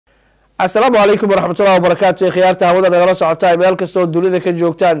السلام عليكم ورحمة الله وبركاته. خيارتها هودا نغلا سعوتاي ميل كستو دوليدا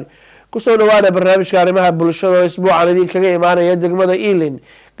كجوجتان كسو دوانا برنامجka arrimaha bulshada oo isbuucan idin kaga imaanaya degmada Ealing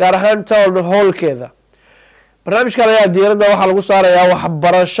gaar ahaan town hallkeeda. barnaamijkan ayaa diiradda waxa lagu saarayaa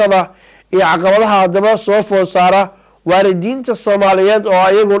waxbarashada iyo caqabadaha hadaba soo food saara waalidiinta Soomaaliyeed oo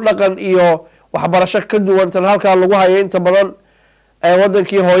ayagu dhaqan iyo waxbarasho ka duwan tan halka lagu hayo inta badan ay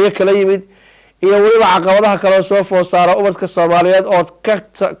wadankii hooyo kala yimid iyo waliba caqabadaha kale soo food saara ubadka Soomaaliyeed oo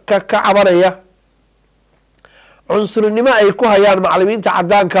ka cabanaya cunsurinimo ay ku hayaan macallimiinta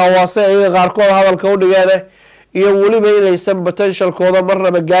cadaanka waase ay qaarkood hadalka u dhigeen iyo waliba inaysan potentialkooda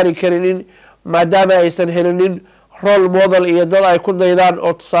marnaba gaari karin maadaama aysan helinin role model iyo dad ay ku daydaan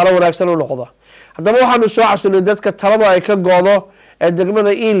oo tusaale wanaagsan u noqdo. haddaba waxaanu soo xasuulinay dadka talada ay ka goodo ee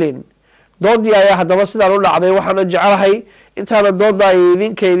degmada Ealing doodii ayaa haddaba sidaan u dhacday waxaana jecelahay intaana dooda ay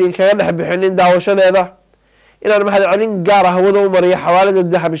idinkaga dhex bixinin daawashadeeda inaan mahadcelin gaar ah wada u mariyo xawaalada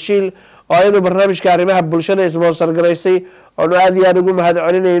dahabshiil oo ayadu barnaamijka arrimaha bulshada sponsor gareysay oo aad iyo aad ugu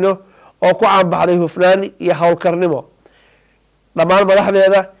mahadcelinayno oo ku caanbaxday hufnaan iyo hawlkarnimo dhammaan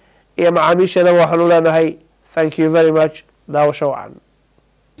madaxdeeda iyo macaamiisheeda waxaanu leenahay thank you very much daawasho wacan.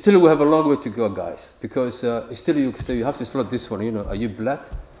 Still we have a long way to go, guys, because still you have to slot this one, you know, are you black,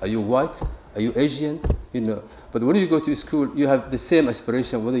 are you white, are you Asian, you know, but when you go to school you have the same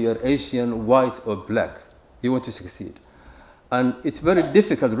aspiration whether you're Asian, white or black. You want to succeed. And it's very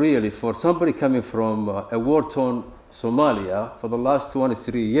difficult really for somebody coming from a war-torn Somalia for the last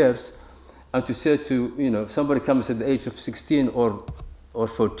 23 years and to say to, you know, somebody comes at the age of 16 or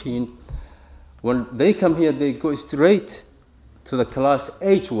 14, when they come here they go straight to the class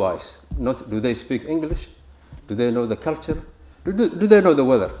age-wise. Not do they speak English, do they know the culture, do they know the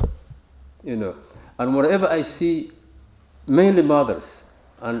weather, you know. And wherever I see mainly mothers,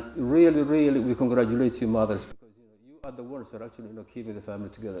 and really we congratulate you mothers because you are the ones who are actually keeping the family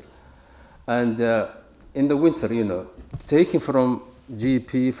together. And in the winter, taking from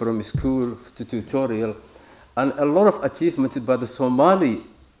GP, from school to tutorial, and a lot of achievement by the Somali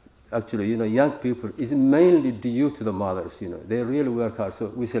actually young people is mainly due to the mothers. They really work hard,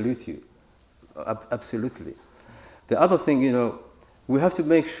 so we salute you. Absolutely. The other thing, we have to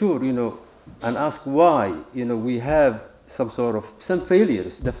make sure and ask why we have some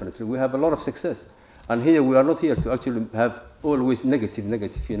failures. Definitely we have a lot of success, and here we are not here to actually have always negative.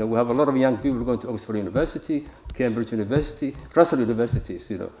 We have a lot of young people going to Oxford University, Cambridge University, Russell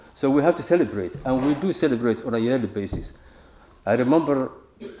universities, so we have to celebrate, and we do celebrate on a yearly basis. I remember,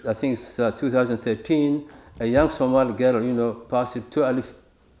 I think it's 2013, a young Somali girl passed 2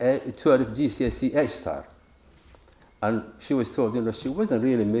 GCSE A star, and she was told she wasn't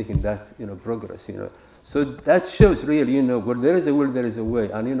really making that progress. So that shows really, where there is a will, there is a way.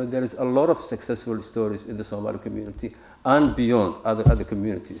 And, there is a lot of successful stories in the Somali community and beyond other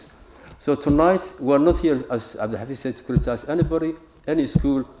communities. So tonight, we're not here, as Abdul Hafiz said, to criticize anybody, any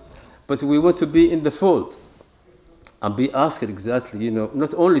school, but we want to be in the fold and be asked exactly,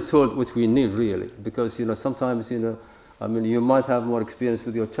 not only told what we need really, because, sometimes, you might have more experience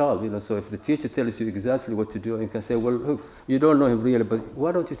with your child, so if the teacher tells you exactly what to do, you can say, well, look, you don't know him really, but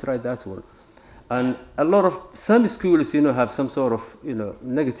why don't you try that one? And some schools, have some sort of,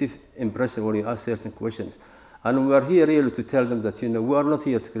 negative impression when you ask certain questions. And we are here really to tell them that, we are not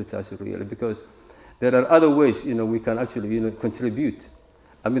here to criticize you really, because there are other ways, we can actually, contribute.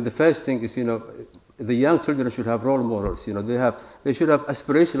 I mean, the first thing is, the young children should have role models, they should have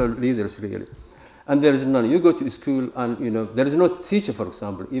aspirational leaders really. And there is none. You go to school and, there is no teacher, for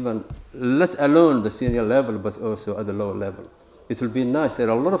example, even let alone the senior level, but also at the lower level. It will be nice. There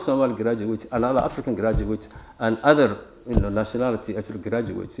are a lot of Somali graduates and other African graduates and other nationality actually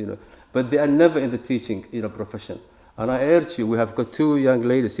graduates, but they are never in the teaching profession. And I urge you, we have got 2 young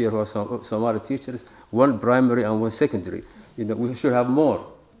ladies here who are Somali teachers, 1 primary and 1 secondary. We should have more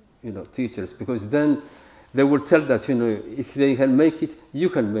teachers, because then they will tell that if they can make it, you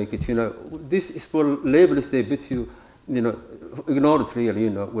can make it. This is for labels they beat you, ignore it really.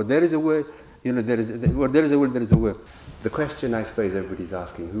 Where there is a way, where there is a will, there is a way. The question I suppose everybody's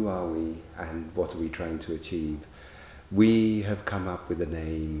asking, who are we and what are we trying to achieve? We have come up with a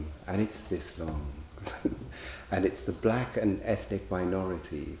name, and it's this long. And it's the Black and Ethnic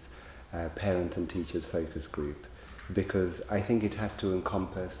Minorities Parent and Teachers Focus Group, because I think it has to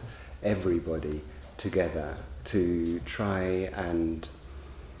encompass everybody together to try and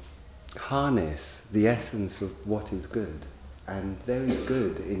harness the essence of what is good. And there is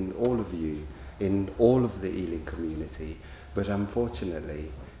good in all of you, in all of the Ealing community, but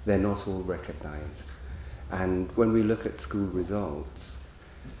unfortunately they're not all recognised. And when we look at school results,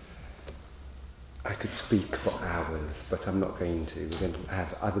 I could speak for hours, but I'm not going to. We're going to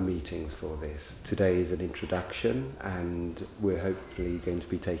have other meetings for this. Today is an introduction, and we're hopefully going to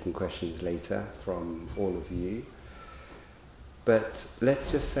be taking questions later from all of you. But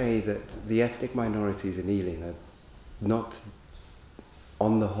let's just say that the ethnic minorities in Ealing are not,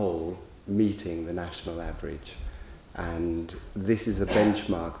 on the whole, meeting the national average. And this is a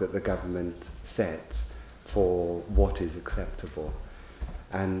benchmark that the government sets for what is acceptable.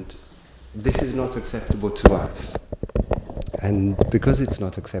 And this is not acceptable to us. And because it's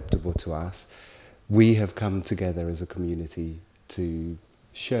not acceptable to us, we have come together as a community to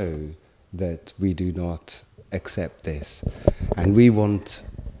show that we do not accept this. And we want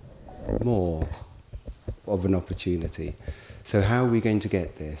more of an opportunity. So how are we going to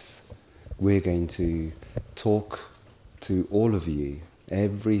get this? We're going to talk to all of you.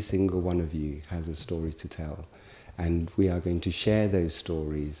 Every single one of you has a story to tell. And we are going to share those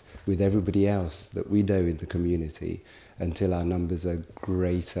stories with everybody else that we know in the community until our numbers are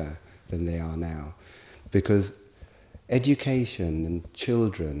greater than they are now. Because education and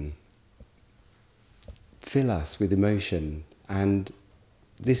children fill us with emotion, and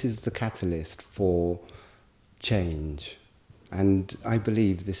this is the catalyst for change. And I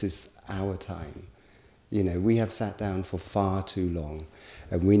believe this is our time. You know, we have sat down for far too long,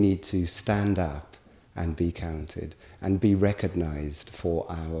 and we need to stand up and be counted and be recognized for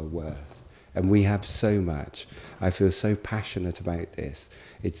our worth. And we have so much. I feel so passionate about this.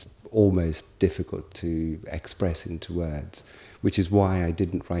 It's almost difficult to express into words, which is why I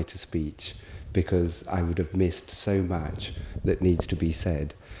didn't write a speech, because I would have missed so much that needs to be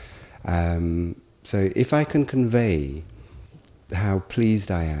said. So if I can convey how pleased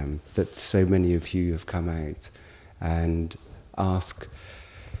I am that so many of you have come out and ask,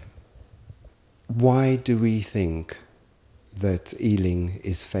 why do we think that Ealing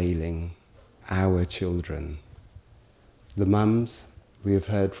is failing our children? The mums, we have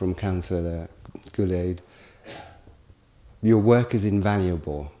heard from Councillor Gulaid, your work is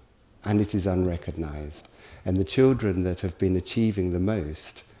invaluable and it is unrecognised. And the children that have been achieving the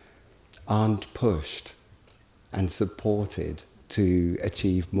most aren't pushed and supported to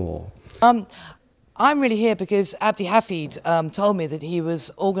achieve more. I'm really here because Abdi Hafid told me that he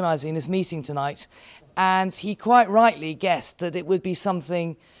was organising this meeting tonight, and he quite rightly guessed that it would be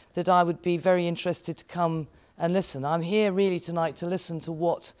something that I would be very interested to come and listen. I'm here really tonight to listen to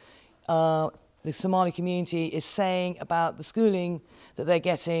what the Somali community is saying about the schooling that they're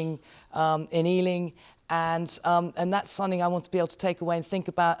getting in Ealing, and that's something I want to be able to take away and think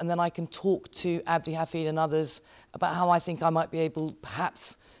about, and then I can talk to Abdi Hafid and others about how I think I might be able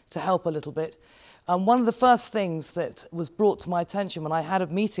perhaps to help a little bit. One of the first things that was brought to my attention when I had a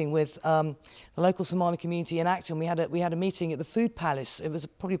meeting with the local Somali community in Acton, we had a meeting at the Food Palace. It was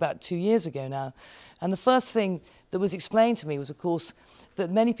probably about 2 years ago now. And the first thing that was explained to me was, of course,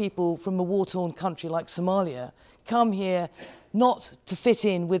 that many people from a war-torn country like Somalia come here not to fit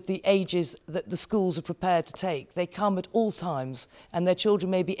in with the ages that the schools are prepared to take. They come at all times, and their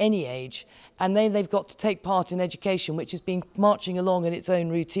children may be any age, and then they've got to take part in education, which has been marching along in its own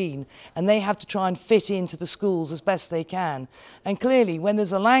routine, and they have to try and fit into the schools as best they can. And clearly, when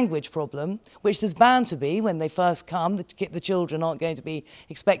there's a language problem, which there's bound to be when they first come, the children aren't going to be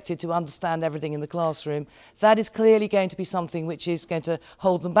expected to understand everything in the classroom, that is clearly going to be something which is going to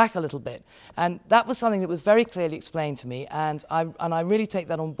hold them back a little bit. And that was something that was very clearly explained to me, and I really take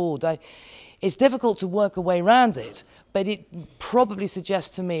that on board. It's difficult to work a way around it, but it probably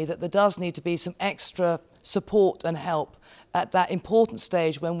suggests to me that there does need to be some extra support and help at that important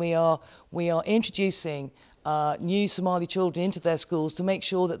stage when we are introducing new Somali children into their schools, to make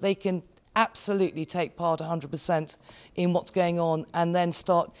sure that they can absolutely take part 100% in what's going on, and then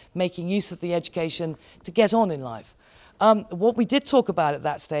start making use of the education to get on in life. What we did talk about at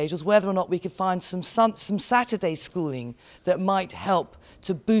that stage was whether or not we could find some Saturday schooling that might help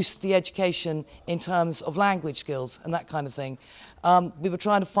to boost the education in terms of language skills and that kind of thing. We were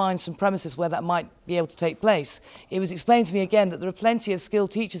trying to find some premises where that might be able to take place. It was explained to me again that there are plenty of skilled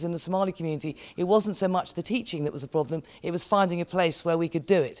teachers in the Somali community. It wasn't so much the teaching that was a problem, it was finding a place where we could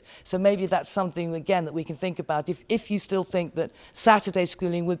do it. So maybe that's something, again, that we can think about if you still think that Saturday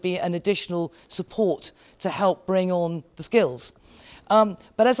schooling would be an additional support to help bring on the skills.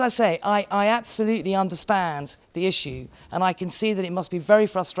 But as I say, I absolutely understand the issue, and I can see that it must be very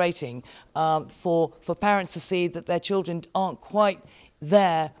frustrating for parents to see that their children aren't quite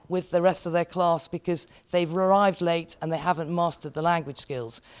there with the rest of their class because they've arrived late and they haven't mastered the language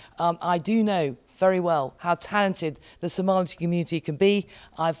skills. I do know very well how talented the Somali community can be.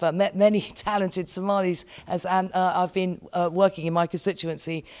 I've met many talented Somalis as I've been working in my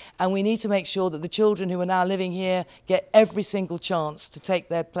constituency, and we need to make sure that the children who are now living here get every single chance to take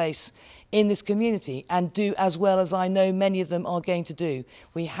their place in this community and do as well as I know many of them are going to do.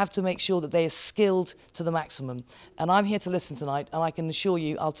 We have to make sure that they are skilled to the maximum. And I'm here to listen tonight, and I can assure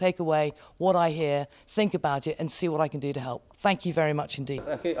you I'll take away what I hear, think about it, and see what I can do to help. Thank you very much indeed.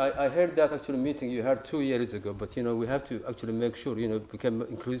 Okay, I heard that actually meeting you had 2 years ago, but we have to actually make sure, become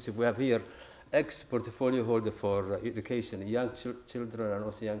inclusive. We have here ex-portfolio holder for education, young children and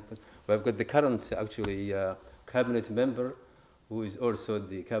also young people. We have got the current actually cabinet member, who is also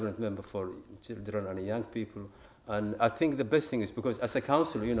the cabinet member for children and young people. And I think the best thing is because as a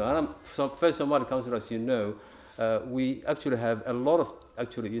council, and I'm first Somali council, as you know, we actually have a lot of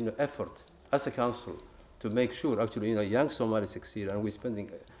actually, effort as a council to make sure actually, young Somalis succeed, and we're spending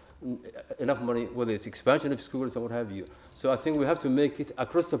enough money, whether it's expansion of schools or what have you. So I think we have to make it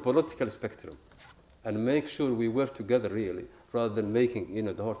across the political spectrum and make sure we work together really, rather than making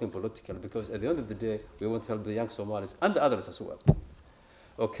the whole thing political, because at the end of the day, we want to help the young Somalis and the others as well.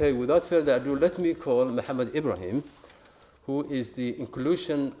 Okay, without further ado, let me call Mohammed Ibrahim, who is the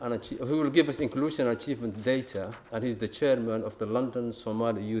inclusion and who will give us inclusion and achievement data, and he's the chairman of the London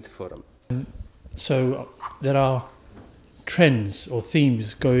Somali Youth Forum. So there are trends or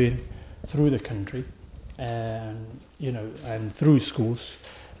themes going through the country, and through schools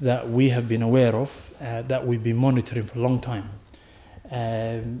that we have been aware of, that we've been monitoring for a long time.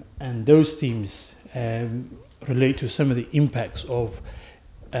 And those themes relate to some of the impacts of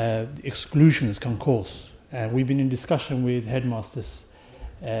exclusions can cause. We've been in discussion with headmasters,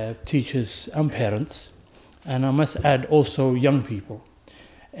 teachers and parents, and I must add also young people.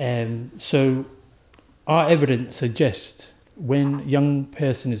 So our evidence suggests when a young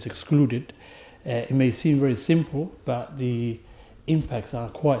person is excluded, it may seem very simple, but the impacts are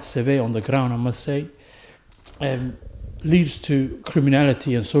quite severe on the ground, I must say. Leads to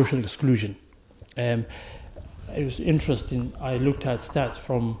criminality and social exclusion. It was interesting, I looked at stats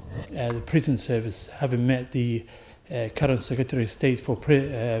from the prison service, having met the current Secretary of State for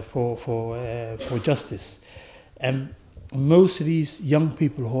Justice. Most of these young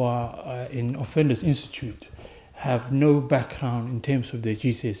people who are in Offenders Institute have no background in terms of their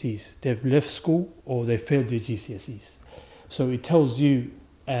GCSEs. They've left school or they failed their GCSEs. So it tells you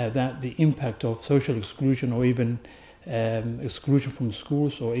that the impact of social exclusion, or even exclusion from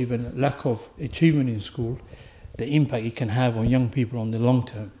schools, or even lack of achievement in school, the impact it can have on young people on the long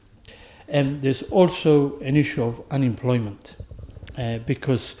term. And there's also an issue of unemployment,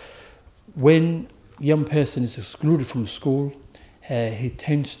 because when a young person is excluded from school, he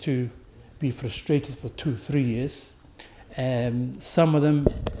tends to be frustrated for 2-3 years. Some of them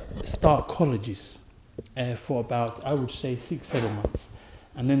start colleges for about, I would say, 6-7 months,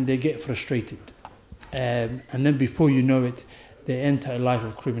 and then they get frustrated, and then before you know it, they enter a life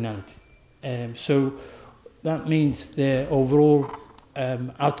of criminality. So that means their overall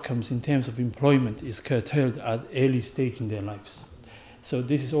outcomes in terms of employment is curtailed at an early stage in their lives. So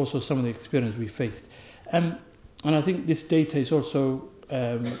this is also some of the experience we faced. And I think this data is also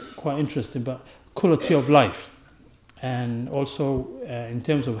quite interesting, but quality of life, and also in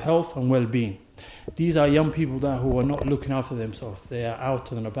terms of health and well-being. These are young people who are not looking after themselves. They are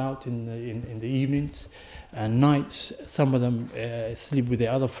out and about in the evenings and nights. Some of them sleep with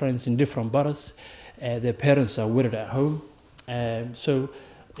their other friends in different boroughs. Their parents are worried at home. So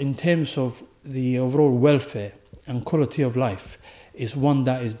in terms of the overall welfare and quality of life is one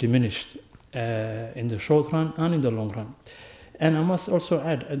that is diminished in the short run and in the long run. And I must also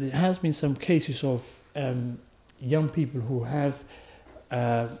add, there has been some cases of young people who have,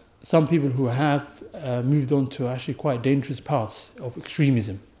 some people who have moved on to actually quite dangerous paths of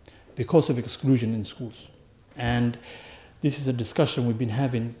extremism because of exclusion in schools. And this is a discussion we've been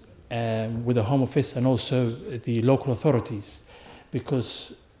having with the Home Office and also the local authorities,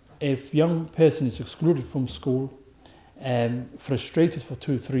 because if a young person is excluded from school and frustrated for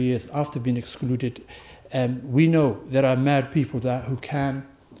 2-3 years after being excluded, we know there are mad people who can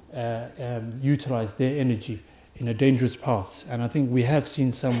utilize their energy in a dangerous path. And I think we have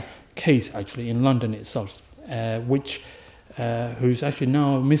seen some case actually in London itself, who's actually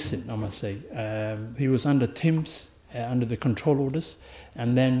now missing, I must say. He was under TIMS, under the control orders,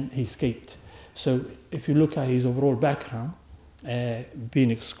 and then he escaped. So if you look at his overall background,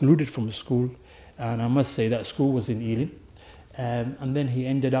 being excluded from the school, and I must say that school was in Ealing, and then he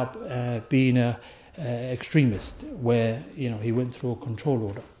ended up being an extremist, where he went through a control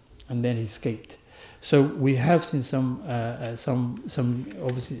order, and then he escaped. So we have seen some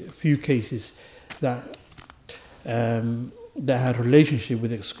obviously a few cases that that had relationship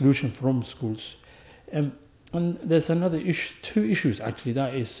with exclusion from schools. And there's another issue, two issues actually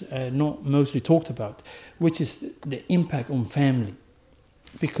that is not mostly talked about, which is the impact on family.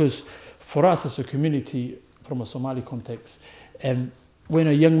 Because for us as a community, from a Somali context, when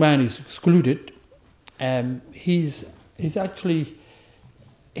a young man is excluded, he's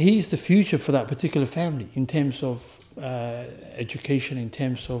the future for that particular family in terms of education, in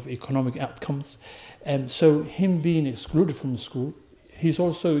terms of economic outcomes. So him being excluded from school, he's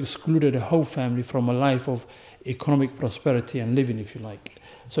also excluded a whole family from a life of economic prosperity and living, if you like.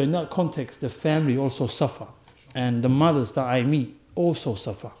 So in that context, the family also suffer. And the mothers that I meet also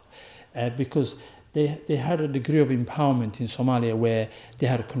suffer because they had a degree of empowerment in Somalia where they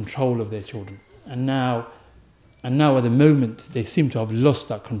had control of their children. And now at the moment, they seem to have lost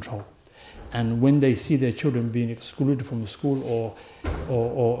that control. And when they see their children being excluded from the school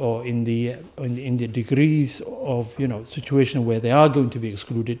or in the degrees of situation where they are going to be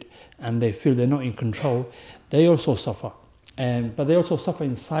excluded and they feel they're not in control, they also suffer. But they also suffer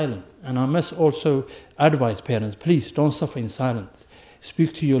in silence. And I must also advise parents, please don't suffer in silence.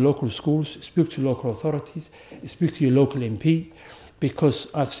 Speak to your local schools, speak to local authorities, speak to your local MP, because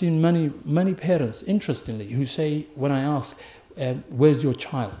I've seen many parents, interestingly, who say, when I ask, where's your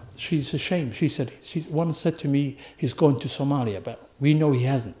child? She's ashamed. One said to me, he's gone to Somalia, but we know he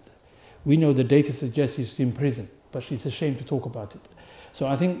hasn't. We know the data suggests he's in prison, but she's ashamed to talk about it. So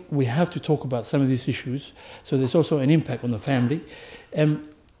I think we have to talk about some of these issues. So there's also an impact on the family, and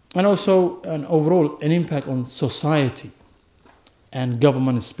also overall an impact on society and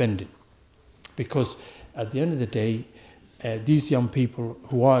government spending. Because at the end of the day, these young people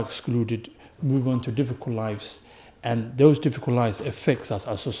who are excluded move on to difficult lives, and those difficult lives affects us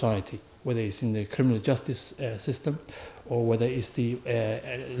as society, whether it's in the criminal justice system or whether it's the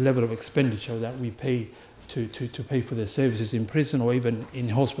level of expenditure that we pay to pay for their services in prison or even in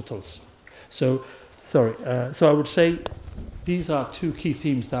hospitals. So I would say these are two key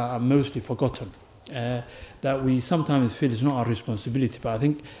themes that are mostly forgotten, that we sometimes feel is not our responsibility, but I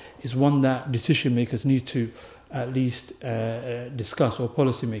think is one that decision makers need to at least discuss, or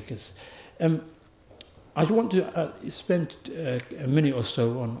policymakers. I want to spend a minute or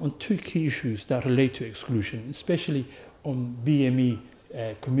so on two key issues that relate to exclusion, especially on BME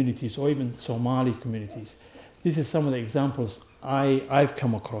communities or even Somali communities. This is some of the examples I've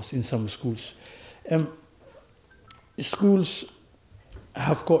come across in some schools. Schools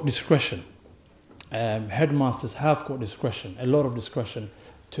have got discretion. Headmasters have got discretion, a lot of discretion,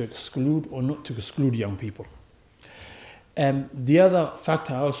 to exclude or not to exclude young people. The other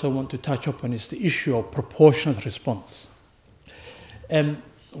factor I also want to touch upon is the issue of proportionate response.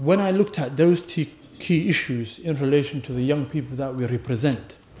 When I looked at those two key issues in relation to the young people that we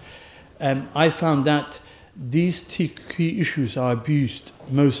represent, I found that these two key issues are abused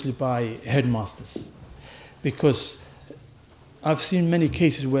mostly by headmasters, because I've seen many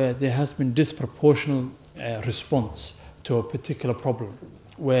cases where there has been disproportionate response to a particular problem,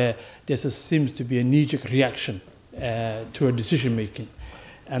 where there seems to be a knee-jerk reaction to a decision making,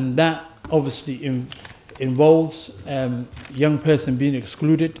 and that obviously involves young person being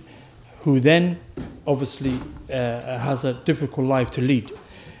excluded, who then obviously has a difficult life to lead.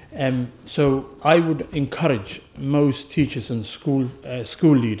 So I would encourage most teachers and school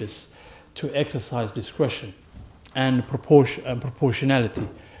leaders to exercise discretion and proportionality,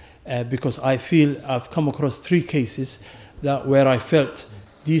 because I feel I've come across three cases where I felt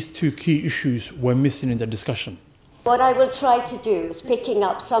these two key issues were missing in the discussion. What I will try to do is picking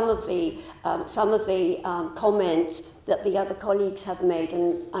up some of the comments that the other colleagues have made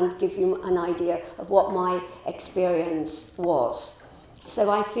and give you an idea of what my experience was.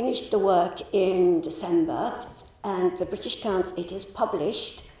 So I finished the work in December, and the British Council, it is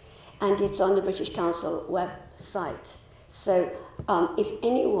published, and it's on the British Council website. So if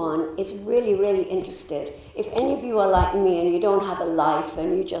anyone is really, really interested, if any of you are like me and you don't have a life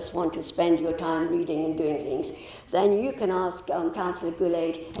and you just want to spend your time reading and doing things, then you can ask Councillor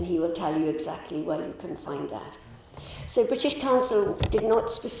Gulade, and he will tell you exactly where you can find that. So British Council did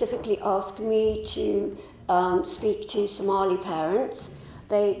not specifically ask me to speak to Somali parents.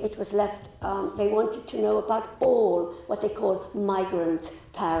 It was left, they wanted to know about all what they call migrant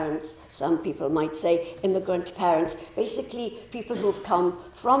parents. Some people might say immigrant parents, basically people who've come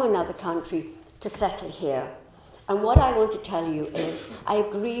from another country to settle here. And what I want to tell you is, I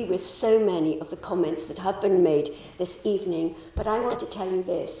agree with so many of the comments that have been made this evening, but I want to tell you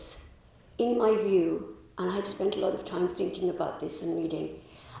this. In my view, and I've spent a lot of time thinking about this and reading,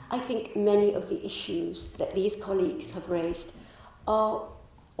 I think many of the issues that these colleagues have raised are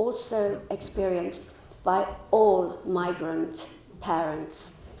also experienced by all migrant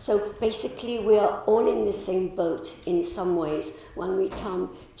parents. So basically we are all in the same boat in some ways when we come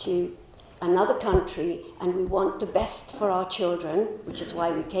to another country and we want the best for our children, which is why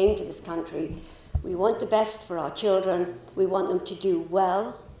we came to this country. We want the best for our children, we want them to do well.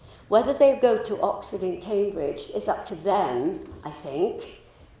 Whether they go to Oxford and Cambridge is up to them, I think,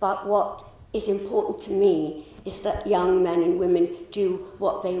 but what is important to me is that young men and women do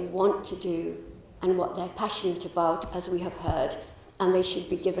what they want to do and what they're passionate about, as we have heard, and they should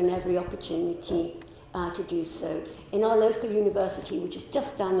be given every opportunity to do so. In our local university, which is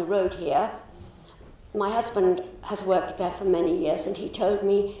just down the road here, my husband has worked there for many years, and he told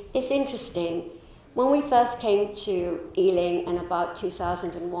me, it's interesting, when we first came to Ealing in about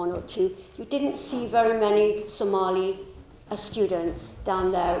 2001 or 2, you didn't see very many Somali students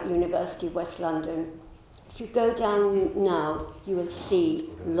down there at University of West London. If you go down now, you will see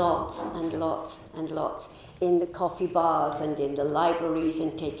lots and lots and lots in the coffee bars and in the libraries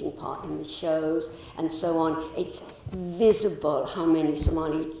and taking part in the shows and so on. It's visible how many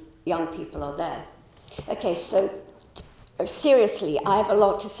Somali young people are there. Okay, so seriously, I have a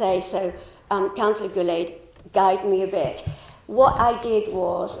lot to say, so Councillor Gulade, guide me a bit. What I did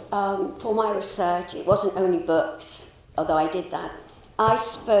was, for my research, it wasn't only books, although I did that. I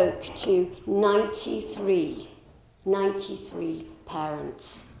spoke to 93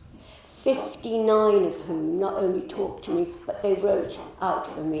 parents, 59 of whom not only talked to me, but they wrote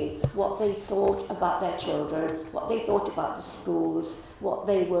out for me what they thought about their children, what they thought about the schools, what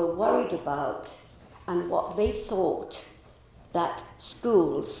they were worried about, and what they thought that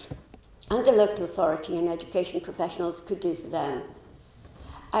schools and the local authority and education professionals could do for them.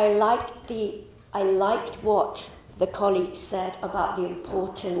 I liked what the colleagues said about the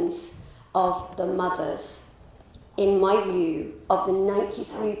importance of the mothers. In my view, of the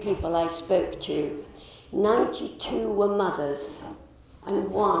 93 people I spoke to, 92 were mothers, and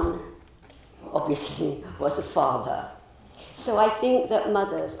one, obviously, was a father. So I think that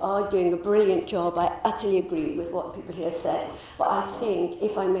mothers are doing a brilliant job. I utterly agree with what people here said. But I think,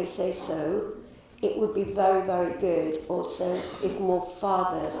 if I may say so, it would be very, very good also if more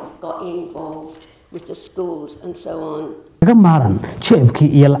fathers got involved with the schools and so on. laga maaran jeebkii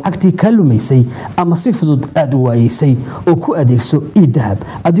iyo lacagtii ka lumaysay ama si fudud aad u waayeysay oo ku adeegso e-dahab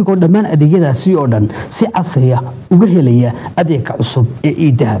adigoo dhammaan adeegyadaasi oo dhan si casri ah uga helaya adeegga cusub ee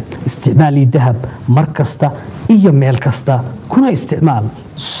e-dahab. isticmaal e-dahab mar kasta iyo meel kasta kuna isticmaal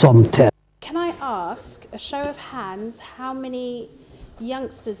Somtel. Can I ask a show of hands how many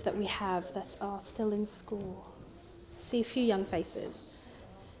youngsters that we have that are still in school? See a few young faces.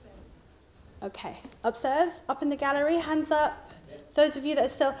 Okay, upstairs, up in the gallery, hands up. Those of you that are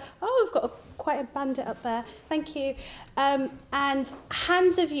still, oh, we've got quite a bandit up there. Thank you. And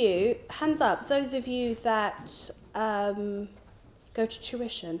hands up, those of you that go to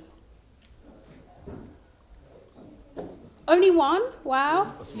tuition. Only one?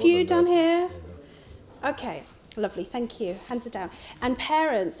 Wow. Few down here. Okay, lovely, thank you. Hands are down. And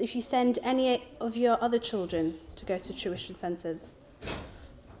parents, if you send any of your other children to go to tuition centres.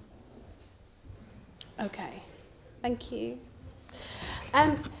 Okay, thank you.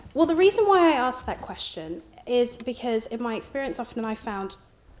 Well, the reason why I asked that question is because in my experience often I found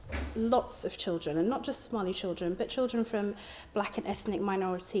lots of children, and not just Somali children, but children from black and ethnic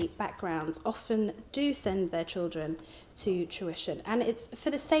minority backgrounds often do send their children to tuition. And it's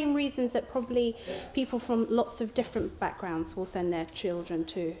for the same reasons that probably people from lots of different backgrounds will send their children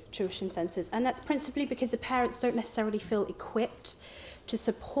to tuition centres. And that's principally because the parents don't necessarily feel equipped to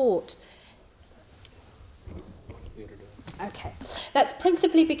support. Okay, that's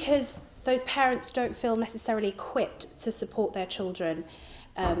principally because those parents don't feel necessarily equipped to support their children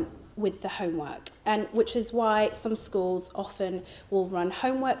with the homework, and which is why some schools often will run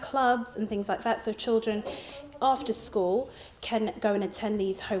homework clubs and things like that, so children after school can go and attend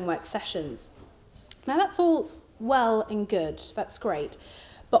these homework sessions. Now that's all well and good, that's great.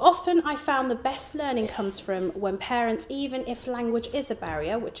 But often I found the best learning comes from when parents, even if language is a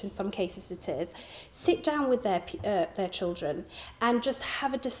barrier, which in some cases it is, sit down with their children and just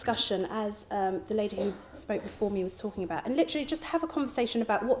have a discussion, as the lady who spoke before me was talking about, and literally just have a conversation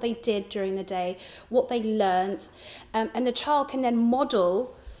about what they did during the day, what they learnt, and the child can then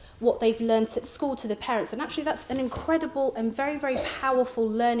model what they've learnt at school to the parents. And actually that's an incredible and very, very powerful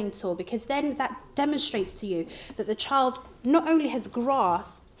learning tool, because then that demonstrates to you that the child not only has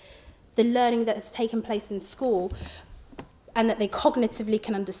grasped the learning that has taken place in school, and that they cognitively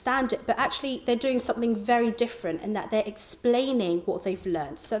can understand it, but actually they're doing something very different in that they're explaining what they've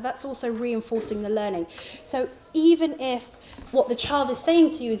learned. So that's also reinforcing the learning. So even if what the child is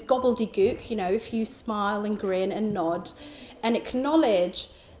saying to you is gobbledygook, you know, if you smile and grin and nod and acknowledge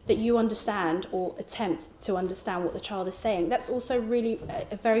that you understand or attempt to understand what the child is saying, that's also really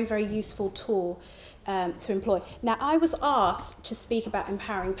a very, very useful tool to employ. Now, I was asked to speak about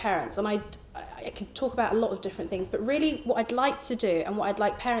empowering parents, and I could talk about a lot of different things, but really what I'd like to do and what I'd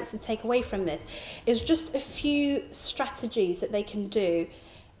like parents to take away from this is just a few strategies that they can do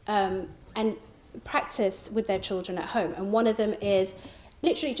and practice with their children at home. And one of them is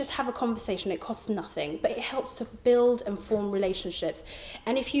literally just have a conversation. It costs nothing, but it helps to build and form relationships.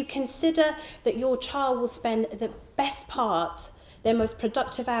 And if you consider that your child will spend the best part, their most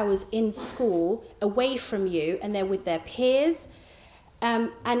productive hours in school away from you, and they're with their peers,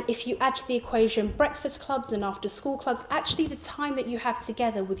 and if you add to the equation breakfast clubs and after school clubs, actually the time that you have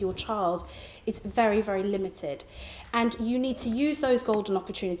together with your child is very, very limited. And you need to use those golden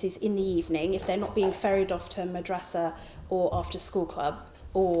opportunities in the evening if they're not being ferried off to a madrasa or after school club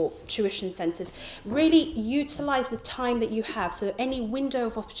or tuition centres. Really utilise the time that you have, so any window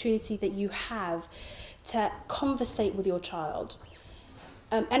of opportunity that you have to conversate with your child.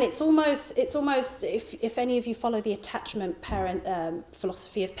 And it's almost if any of you follow the attachment parent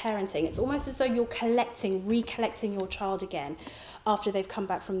philosophy of parenting, it's almost as though you're recollecting your child again after they've come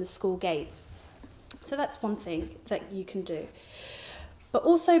back from the school gates. So that's one thing that you can do. But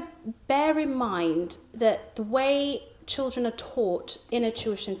also bear in mind that the way children are taught in a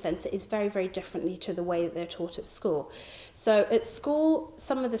tuition centre is very, very differently to the way that they're taught at school. So at school,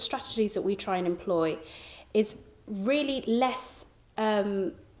 some of the strategies that we try and employ is really less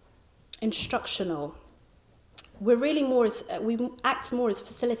instructional. We're really more as we act more as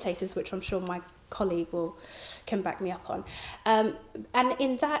facilitators, which I'm sure my colleague can back me up on. And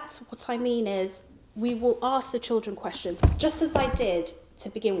in that, what I mean is we will ask the children questions, just as I did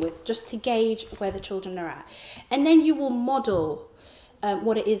to begin with, just to gauge where the children are at. And then you will model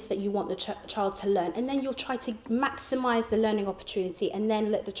what it is that you want the child to learn. And then you'll try to maximize the learning opportunity and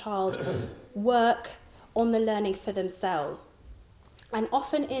then let the child work on the learning for themselves. And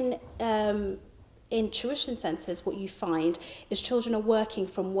often in tuition centres, what you find is children are working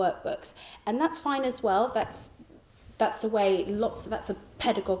from workbooks. And that's fine as well. That's the way that's a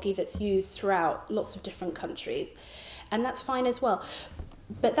pedagogy that's used throughout lots of different countries. And that's fine as well.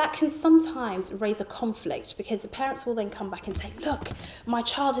 But that can sometimes raise a conflict because the parents will then come back and say, look, my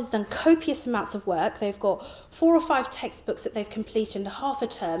child has done copious amounts of work. They've got 4 or 5 textbooks that they've completed in half a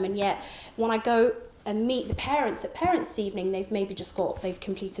term. And yet when I go and meet the parents at parents' evening, they've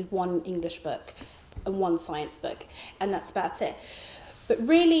completed 1 English book and 1 science book, and that's about it. But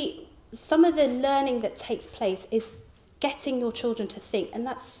really, some of the learning that takes place is getting your children to think, and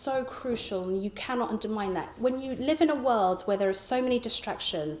that's so crucial, and you cannot undermine that. When you live in a world where there are so many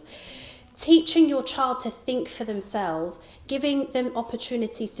distractions, teaching your child to think for themselves, giving them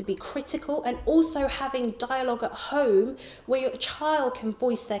opportunities to be critical, and also having dialogue at home where your child can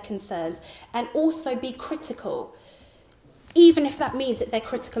voice their concerns and also be critical. Even if that means that they're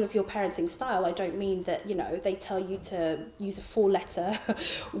critical of your parenting style. I don't mean that, you know, they tell you to use a 4-letter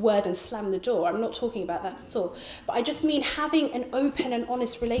word and slam the door. I'm not talking about that at all. But I just mean having an open and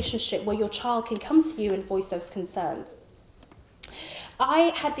honest relationship where your child can come to you and voice those concerns.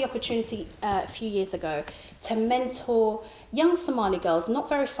 I had the opportunity a few years ago to mentor young Somali girls not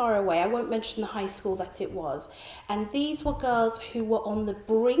very far away. I won't mention the high school that it was. And these were girls who were on the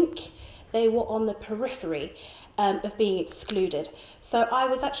brink, they were on the periphery of being excluded. So I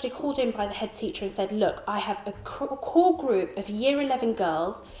was actually called in by the head teacher and said, look, I have a core group of year 11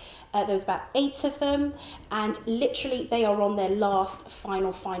 girls. There was about 8 of them, and literally they are on their last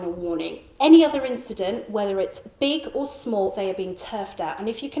final warning. Any other incident, whether it's big or small, they are being turfed out. And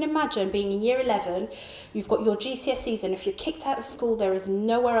if you can imagine being in year 11, you've got your GCSEs, and if you're kicked out of school, there is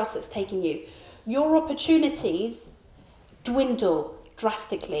nowhere else that's taking you. Your opportunities dwindle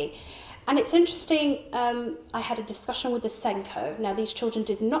drastically. And it's interesting, I had a discussion with the Senko. Now, these children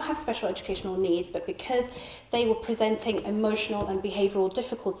did not have special educational needs, but because they were presenting emotional and behavioural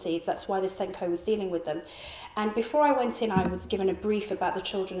difficulties, that's why the Senko was dealing with them. And before I went in, I was given a brief about the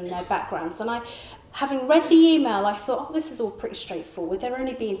children and their backgrounds. And having read the email, I thought, oh, this is all pretty straightforward. They're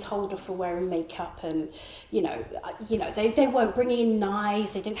only being told off for wearing makeup, and you know, they weren't bringing in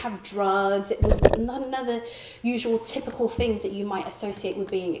knives. They didn't have drugs. It was none of the usual typical things that you might associate with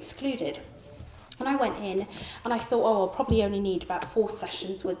being excluded. And I went in, and I thought, oh, I'll probably only need about 4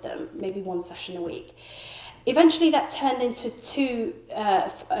 sessions with them, maybe 1 session a week. Eventually that turned into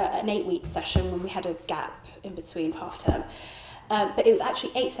an 8-week session when we had a gap in between half term. But it was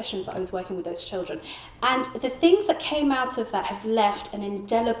actually 8 sessions that I was working with those children. And the things that came out of that have left an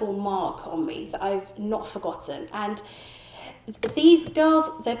indelible mark on me that I've not forgotten. And these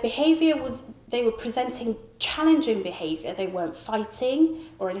girls, their behaviour was, they were presenting challenging behaviour. They weren't fighting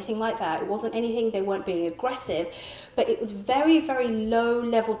or anything like that. It wasn't anything, they weren't being aggressive, but it was very, very low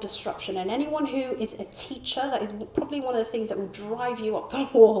level disruption. And anyone who is a teacher, that is probably one of the things that will drive you up the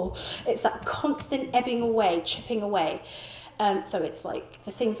wall. It's that constant ebbing away, chipping away. So it's like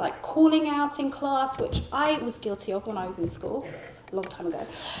the things like calling out in class, which I was guilty of when I was in school, a long time ago.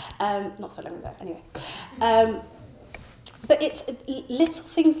 Not so long ago, anyway. But it's little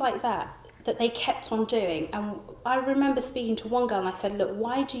things like that they kept on doing. And I remember speaking to one girl and I said, look,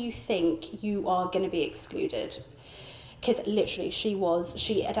 why do you think you are going to be excluded? Because literally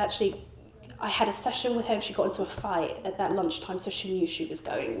I had a session with her and she got into a fight at that lunchtime, so she knew she was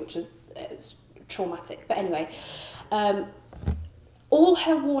going, which was traumatic. But anyway, all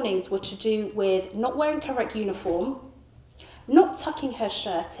her warnings were to do with not wearing correct uniform, not tucking her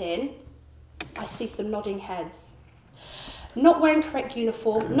shirt in. I see some nodding heads. Not wearing correct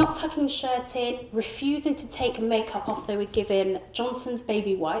uniform, not tucking shirt in, refusing to take makeup off they were given Johnson's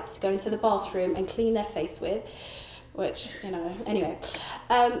baby wipes to go into the bathroom and clean their face with, which, you know, anyway,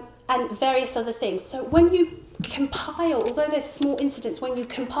 and various other things. So when you compile, although there's small incidents, when you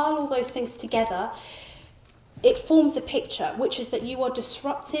compile all those things together, it forms a picture, which is that you are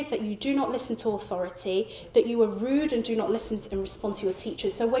disruptive, that you do not listen to authority, that you are rude and do not listen to and respond to your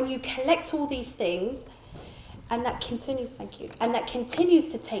teachers. So when you collect all these things, and that continues, thank you, and that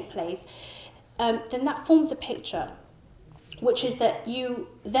continues to take place, then that forms a picture, which is that you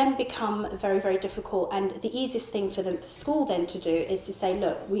then become very, very difficult. And the easiest thing for the school then to do is to say,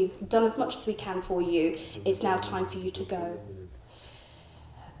 look, we've done as much as we can for you. It's now time for you to go.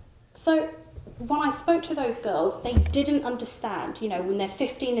 So when I spoke to those girls, they didn't understand, you know, when their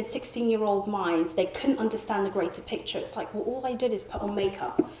 15 and 16-year-old minds, they couldn't understand the greater picture. It's like, well, all I did is put on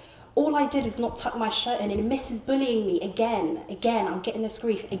makeup. All I did is not tuck my shirt in, and Miss is bullying me again, I'm getting this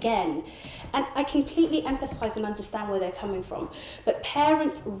grief again. And I completely empathise and understand where they're coming from. But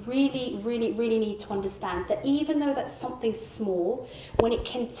parents really, really, really need to understand that even though that's something small, when it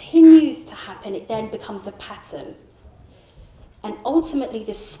continues to happen, it then becomes a pattern. And ultimately,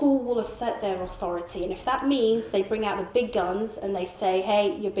 the school will assert their authority. And if that means they bring out the big guns and they say,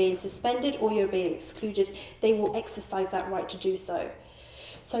 hey, you're being suspended or you're being excluded, they will exercise that right to do so.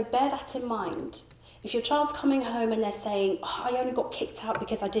 So bear that in mind. If your child's coming home and they're saying, oh, I only got kicked out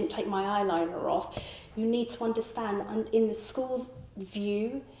because I didn't take my eyeliner off, you need to understand, and in the school's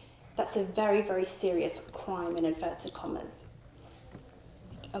view, that's a very, very serious crime in inverted commas.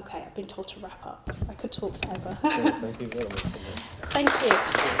 Okay, I've been told to wrap up. I could talk forever. Thank you very much. Thank you.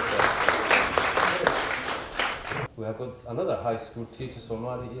 We have got another high school teacher,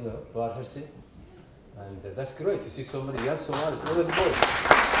 Somali, you know, Barhasi. And that's great to see so many young Somalis over the board.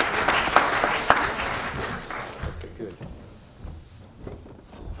 Okay, good.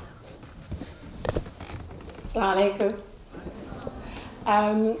 Assalamu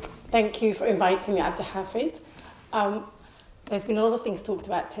alaikum. Thank you for inviting me, Abdi Hafid. There's been a lot of things talked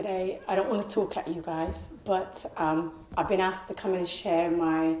about today. I don't want to talk at you guys, but I've been asked to come and share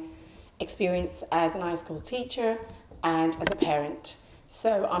my experience as an high school teacher and as a parent.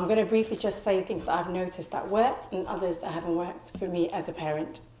 So I'm going to briefly just say things that I've noticed that worked and others that haven't worked for me as a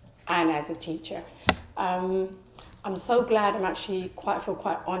parent and as a teacher. I'm so glad, I feel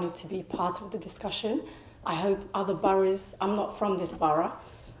quite honoured to be part of the discussion. I hope other boroughs, I'm not from this borough,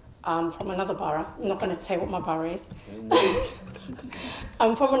 I'm from another borough. I'm not going to say what my borough is.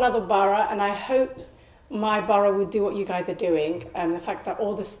 I'm from another borough, and I hope my borough will do what you guys are doing. The fact that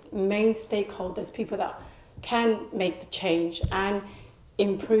all the main stakeholders, people that can make the change and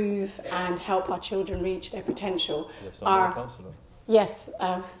improve and help our children reach their potential are... Councillor. Yes,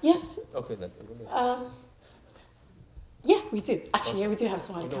 yes. Okay then. Yeah, we do. Actually, yeah, we do have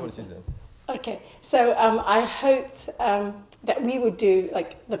Somali Councillor. Council. Okay, so I hoped that we would do,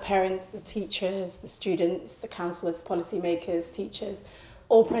 like the parents, the teachers, the students, the councillors, policymakers, teachers,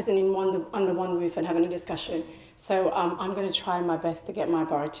 all present in under one roof and having a discussion. So I'm going to try my best to get my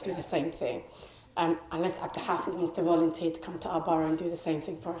borough to do the same thing. Unless Abdi Hafid wants to volunteer to come to our borough and do the same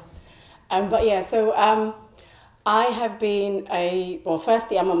thing for us. But yeah, so I have been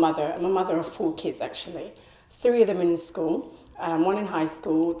firstly I'm a mother. I'm a mother of 4 kids actually. 3 of them in school, 1 in high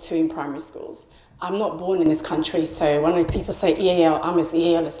school, 2 in primary schools. I'm not born in this country, so when people say EAL, I'm as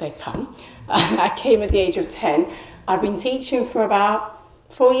EAL as they come. I came at the age of 10. I've been teaching for about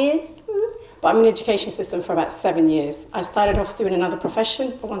 4 years, but I'm in the education system for about 7 years. I started off doing another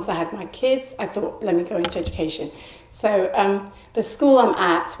profession, but once I had my kids, I thought, let me go into education. So the school I'm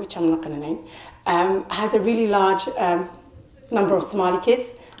at, which I'm not going to name, has a really large number of Somali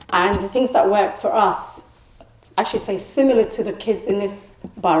kids, and the things that worked for us, actually say similar to the kids in this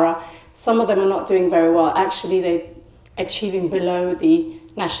borough, some of them are not doing very well. Actually, they're achieving below the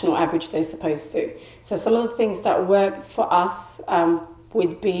national average they're supposed to. So some of the things that work for us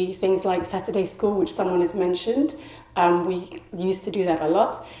would be things like Saturday school, which someone has mentioned. We used to do that a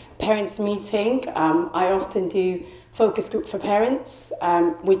lot. Parents meeting, I often do focus group for parents,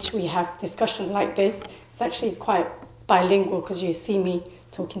 which we have discussions like this. It's quite bilingual because you see me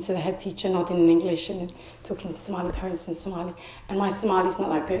talking to the head teacher, not in English, and talking to Somali parents in Somali. And my Somali's not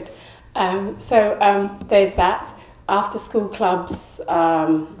that good. So there's that. After school clubs,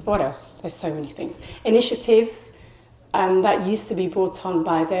 what else? There's so many things. Initiatives that used to be brought on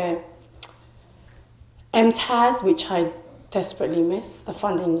by the MTAS, which I desperately miss. The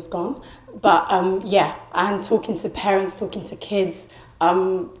funding is gone. But yeah, and talking to parents, talking to kids.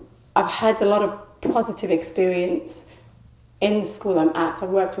 I've had a lot of positive experience in the school I'm at. I've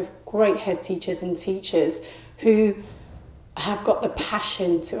worked with great head teachers and teachers who have got the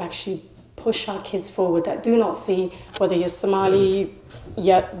passion to actually push our kids forward, that do not see whether you're Somali,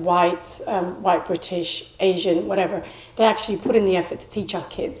 yet white, white British, Asian, whatever. They actually put in the effort to teach our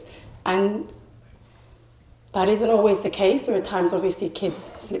kids. And that isn't always the case. There are times, obviously,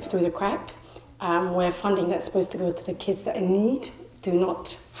 kids slip through the crack, where funding that's supposed to go to the kids that in need do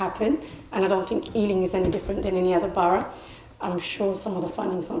not happen. And I don't think Ealing is any different than any other borough. I'm sure some of the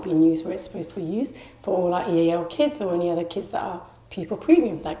funding's not being used where it's supposed to be used for all our EAL kids or any other kids that are pupil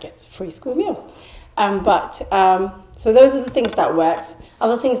premium that gets free school meals. So those are the things that worked.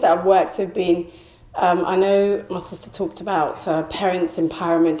 Other things that have worked have been, I know my sister talked about parents'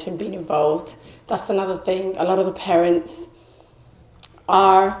 empowerment and being involved. That's another thing. A lot of the parents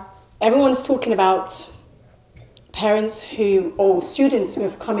everyone's talking about parents or students who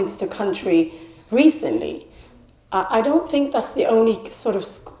have come into the country recently. I don't think that's the only sort of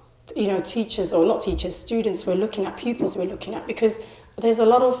teachers, or not teachers, students we're looking at, pupils we're looking at, because there's a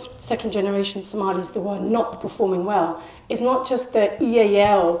lot of second generation Somalis who are not performing well. It's not just the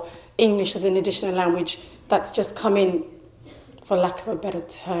EAL, English as an additional language, that's just come in, for lack of a better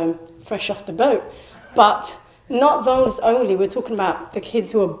term, fresh off the boat. But not those only. We're talking about the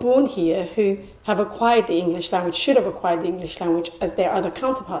kids who are born here, who have acquired the English language, should have acquired the English language as their other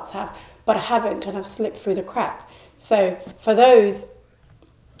counterparts have, but haven't and have slipped through the crack. So for those,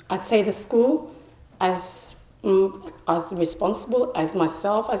 I'd say the school, as responsible as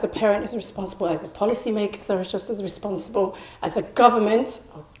myself, as a parent is responsible, as the policymakers are just as responsible, as the government,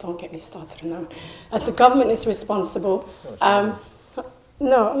 don't get me started on that, as the government is responsible.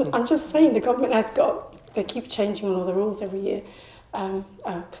 No, I'm just saying the government has they keep changing all the rules every year.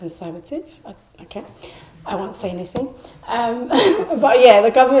 Conservative, okay, I won't say anything. But yeah,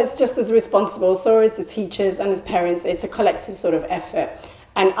 the government's just as responsible, so is the teachers and as parents. It's a collective sort of effort.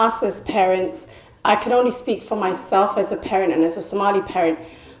 And us as parents, I can only speak for myself as a parent and as a Somali parent,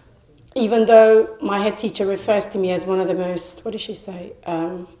 even though my head teacher refers to me as one of the most, what does she say,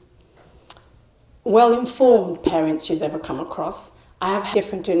 well-informed parents she's ever come across. I have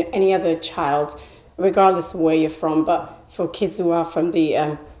different to any other child, regardless of where you're from, but for kids who are from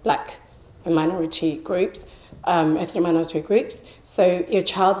the black and minority groups, ethnic minority groups. So your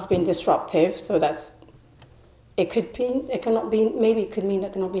child has been disruptive, so it could mean that they're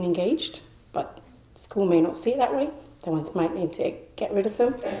not being engaged, but school may not see it that way. They might need to get rid of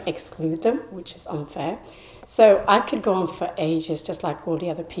them, exclude them, which is unfair. So I could go on for ages, just like all the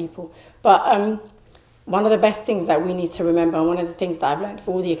other people. But one of the best things that we need to remember, and one of the things that I've learned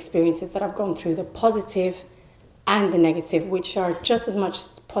for all the experiences that I've gone through, the positive and the negative, which are just as much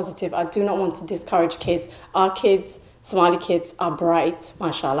positive. I do not want to discourage kids. Our kids, Somali kids, are bright,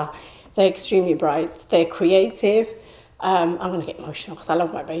 mashallah. They're extremely bright. They're creative. I'm going to get emotional because I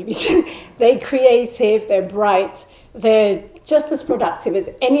love my babies. They're creative, they're bright, they're just as productive as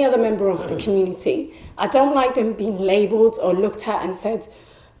any other member of the community. I don't like them being labelled or looked at and said,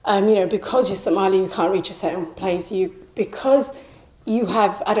 because you're Somali, you can't reach a certain place. Because you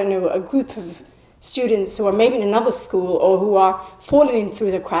have, I don't know, a group of students who are maybe in another school or who are falling in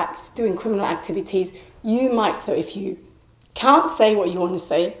through the cracks, doing criminal activities, you might, though, if you can't say what you want to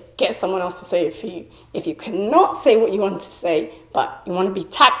say, get someone else to say it for you. If you cannot say what you want to say, but you want to be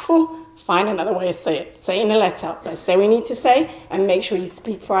tactful, find another way to say it. Say it in a letter. Let's say what we need to say, and make sure you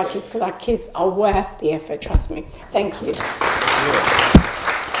speak for our kids, because our kids are worth the effort, trust me. Thank you.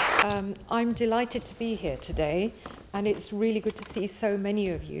 I'm delighted to be here today. And it's really good to see so many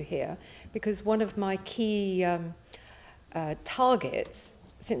of you here, because one of my key targets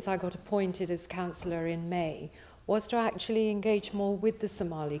since I got appointed as councillor in May was to actually engage more with the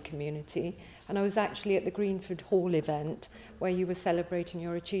Somali community. And I was actually at the Greenford Hall event where you were celebrating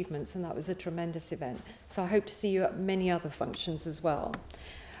your achievements, and that was a tremendous event. So I hope to see you at many other functions as well.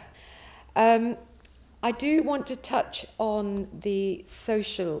 I do want to touch on the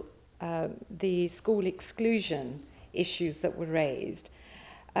the school exclusion issues that were raised.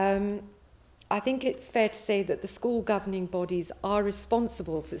 I think it's fair to say that the school governing bodies are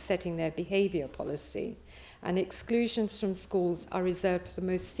responsible for setting their behaviour policy, and exclusions from schools are reserved for the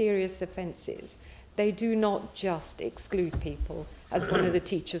most serious offences. They do not just exclude people, as one of the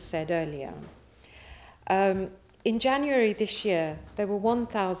teachers said earlier. In January this year, there were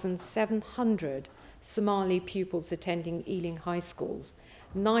 1,700 Somali pupils attending Ealing high schools,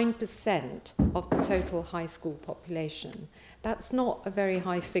 9% of the total high school population. That's not a very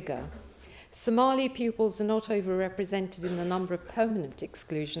high figure. Somali pupils are not overrepresented in the number of permanent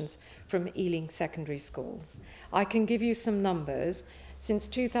exclusions from Ealing secondary schools. I can give you some numbers. Since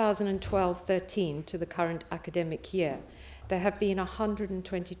 2012-13 to the current academic year, there have been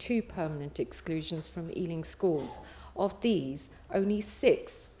 122 permanent exclusions from Ealing schools. Of these, only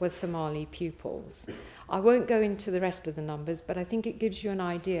 6 were Somali pupils. I won't go into the rest of the numbers, but I think it gives you an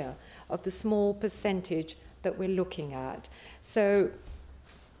idea of the small percentage that we're looking at.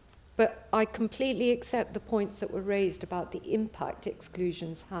 But I completely accept the points that were raised about the impact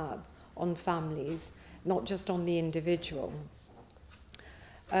exclusions have on families, not just on the individual.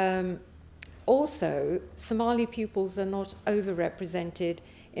 Also, Somali pupils are not overrepresented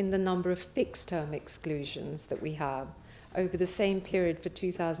in the number of fixed-term exclusions that we have over the same period for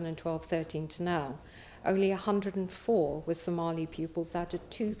 2012-13 to now. Only 104 were Somali pupils out of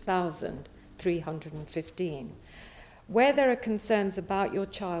 2,315. Where there are concerns about your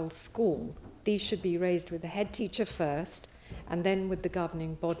child's school, these should be raised with the head teacher first and then with the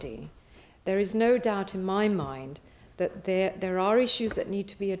governing body. There is no doubt in my mind that there are issues that need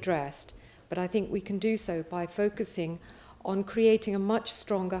to be addressed, but I think we can do so by focusing on creating a much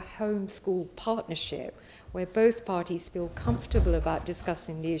stronger home-school partnership where both parties feel comfortable about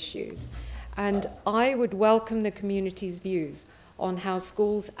discussing the issues. And I would welcome the community's views on how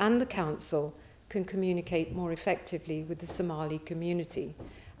schools and the council can communicate more effectively with the Somali community.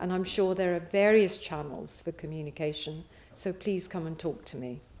 And I'm sure there are various channels for communication, so please come and talk to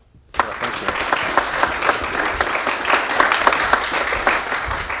me. Thank you.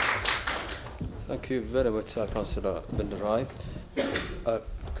 Thank you very much, Councillor Benderai.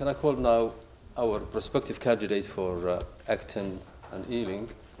 Can I call now our prospective candidate for Acton and Ealing,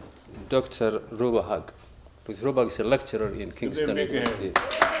 Dr. Ruba Haq. Dr. Ruba is a lecturer in Kingston University.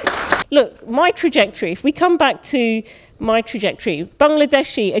 Look, my trajectory, if we come back to my trajectory,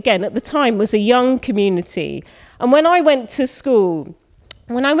 Bangladeshi, again, at the time was a young community. And when I went to school,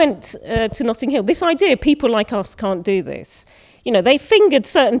 when I went to Notting Hill, this idea, people like us can't do this. You know, they fingered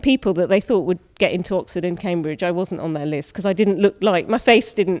certain people that they thought would get into Oxford and Cambridge. I wasn't on their list because I didn't look like, my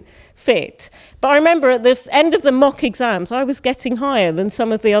face didn't fit. But I remember at the end of the mock exams, I was getting higher than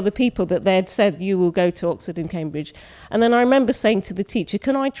some of the other people that they had said, you will go to Oxford and Cambridge. And then I remember saying to the teacher,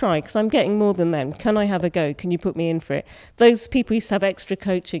 can I try? Because I'm getting more than them. Can I have a go? Can you put me in for it? Those people used to have extra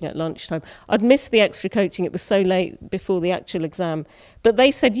coaching at lunchtime. I'd missed the extra coaching. It was so late before the actual exam. But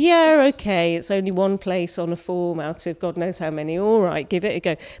they said, yeah, okay, it's only one place on a form out of God knows how many. All right, give it a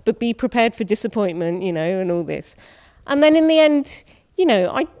go. But be prepared for disappointment, you know, and all this. And then in the end, you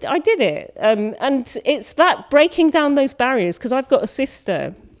know, I did it. And it's that breaking down those barriers, because I've got a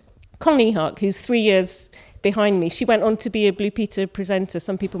sister, Connie Huck, who's 3 years behind me. She went on to be a Blue Peter presenter.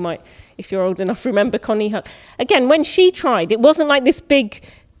 Some people might, if you're old enough, remember Connie Huck. Again, when she tried, it wasn't like this big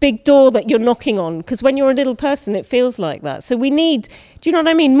door that you're knocking on, because when you're a little person, it feels like that. So we need, do you know what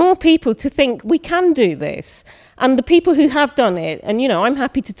I mean, more people to think we can do this. And the people who have done it, and, you know, I'm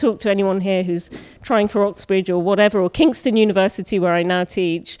happy to talk to anyone here who's trying for Oxbridge or whatever, or Kingston University, where I now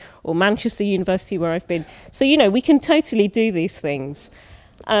teach, or Manchester University, where I've been. So, you know, we can totally do these things.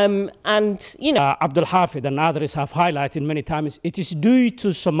 And, you know... Abdul Hafid and others have highlighted many times, it is due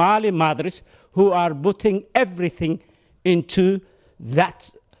to Somali mothers who are putting everything into that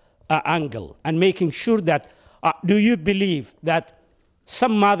angle and making sure that, do you believe that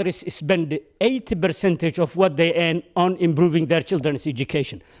some mothers spend 80% of what they earn on improving their children's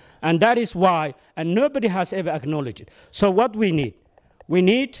education? And that is why, and nobody has ever acknowledged it. So what we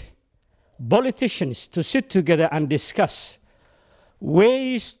need politicians to sit together and discuss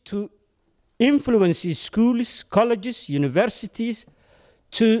ways to influence schools, colleges, universities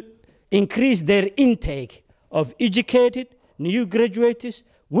to increase their intake of educated new graduates,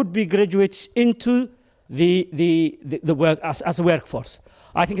 would-be graduates into the work as a workforce.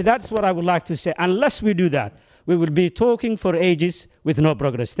 I think that's what I would like to say. Unless we do that, we will be talking for ages with no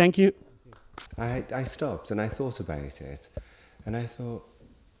progress. Thank you. I stopped and I thought about it, and I thought,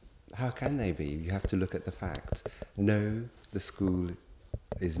 how can they be? You have to look at the facts. No, the school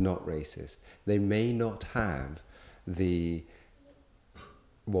is not racist. They may not have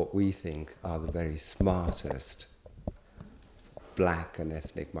what we think are the very smartest black and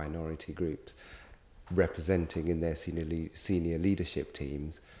ethnic minority groups representing in their senior leadership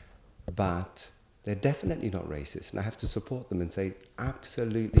teams, but they're definitely not racist. And I have to support them and say,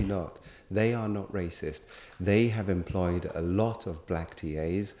 absolutely not. They are not racist. They have employed a lot of black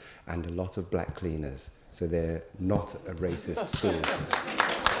TAs and a lot of black cleaners. So they're not a racist school.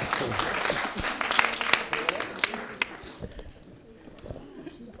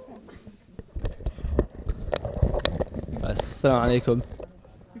 Assalamu alaikum.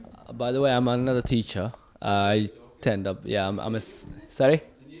 By the way, I'm another teacher. I tend up, yeah, I'm a, sorry?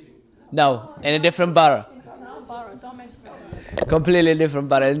 No, in a different borough. Completely different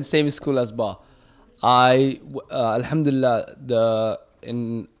borough, in the same school as Ba. Alhamdulillah,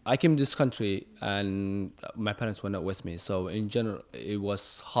 I came to this country and my parents were not with me. So in general, it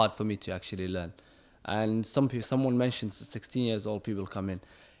was hard for me to actually learn. And someone mentions 16 years old people come in.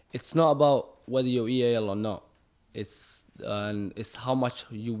 It's not about whether you're EAL or not. It's how much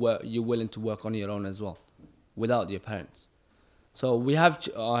you're willing to work on your own as well, without your parents. So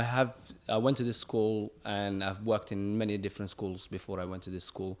I went to this school and I've worked in many different schools before I went to this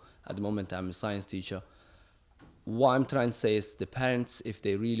school. At the moment, I'm a science teacher. What I'm trying to say is the parents, if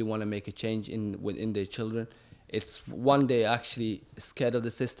they really want to make a change within their children, it's one day actually scared of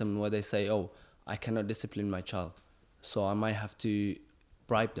the system where they say, oh, I cannot discipline my child, so I might have to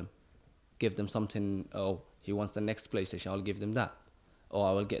bribe them, give them something. Oh, he wants the next PlayStation, I'll give them that, or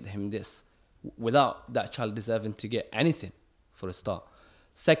I will get him this, without that child deserving to get anything for a start.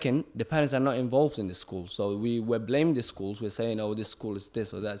 Second, the parents are not involved in the school, so we're blaming the schools. We're saying, oh, this school is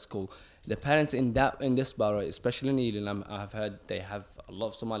this or that school. The parents in this borough, especially in Ealing, I've heard they have a lot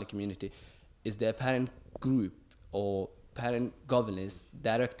of Somali community, is their parent group or parent governance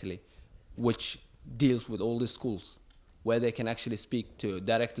directly, which deals with all the schools, where they can actually speak to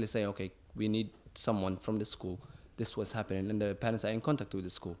directly say, okay, we need someone from the school, this was happening, and the parents are in contact with the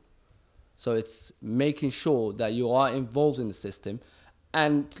school. So it's making sure that you are involved in the system.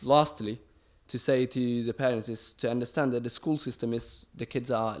 And lastly, to say to the parents is to understand that the school system is, the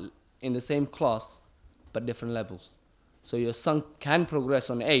kids are in the same class, but different levels. So your son can progress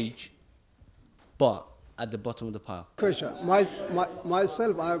on age, but at the bottom of the pile. Question.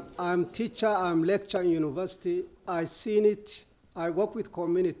 Myself, I'm teacher, I'm lecturer in university. I seen it, I work with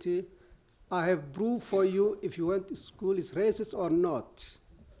community. I have proof for you if you went to school is racist or not.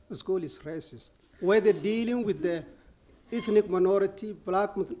 The school is racist. Whether dealing with the ethnic minority,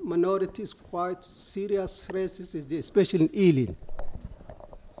 black minorities, quite serious racism, especially in Ealing.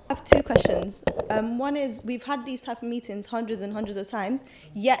 I have two questions. One is, we've had these type of meetings hundreds and hundreds of times,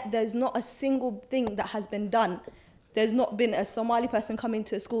 yet there's not a single thing that has been done. There's not been a Somali person coming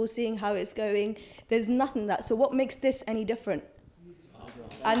to a school, seeing how it's going. There's nothing that. So what makes this any different?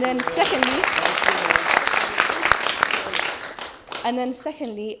 And then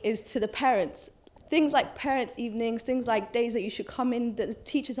secondly is to the parents. Things like parents' evenings, things like days that you should come in, that the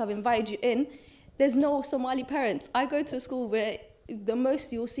teachers have invited you in. There's no Somali parents. I go to a school where the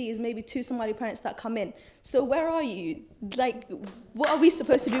most you'll see is maybe 2 Somali parents that come in. So where are you? Like, what are we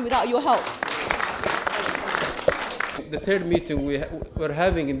supposed to do without your help? The third meeting we're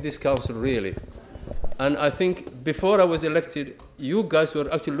having in this council, really. And I think before I was elected, you guys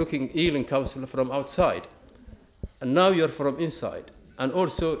were actually looking Ealing Council from outside. And now you're from inside. And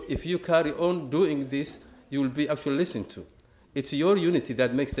also, if you carry on doing this, you will be actually listened to. It's your unity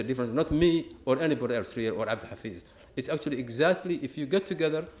that makes the difference, not me or anybody else here or Abd Hafiz. It's actually exactly, if you get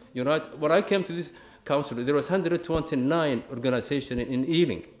together, you know, when I came to this council, there was 129 organizations in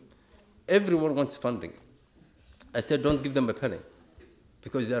Ealing. Everyone wants funding. I said, don't give them a penny,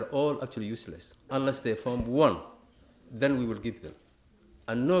 because they're all actually useless. Unless they form one, then we will give them.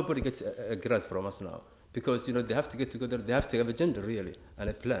 And nobody gets a grant from us now, because you know they have to get together, they have to have a agenda really, and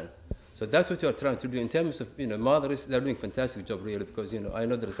a plan. So that's what you're trying to do in terms of mothers. They're doing a fantastic job really, because I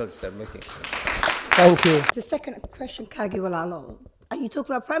know the results they're making. Thank you. The second question, Kagiwalalo. Are you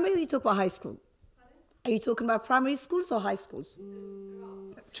talking about primary or are you talking about high school? Are you talking about primary schools or high schools?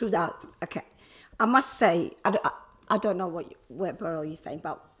 True that. Okay. I must say, I don't know what borough you're saying,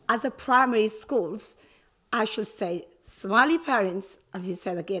 but as a primary schools, I should say Somali parents, as you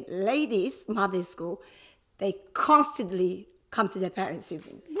said again, ladies, mother school, They constantly come to their parents'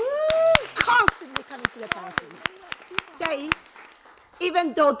 evening. Constantly coming to their parents' evening.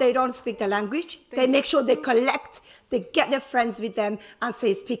 Even though they don't speak the language, they make sure they collect, they get their friends with them and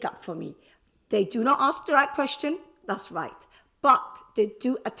say, speak up for me. They do not ask the right question, that's right. But they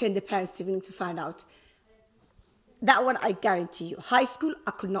do attend the parents' evening to find out. That one I guarantee you. High school,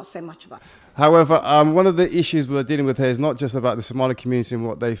 I could not say much about. However, one of the issues we're dealing with here is not just about the Somali community and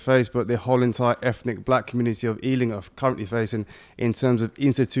what they face, but the whole entire ethnic black community of Ealing are currently facing in terms of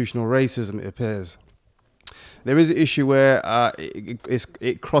institutional racism, it appears. There is an issue where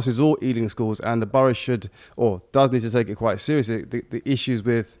it crosses all Ealing schools, and the borough should, or does need to take it quite seriously. The issues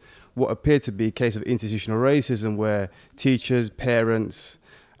with what appear to be a case of institutional racism, where teachers, parents,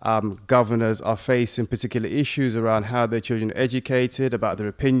 governors are facing particular issues around how their children are educated, about their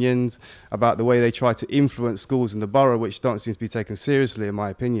opinions, about the way they try to influence schools in the borough, which don't seem to be taken seriously, in my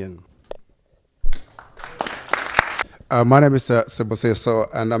opinion. My name is Seboseso,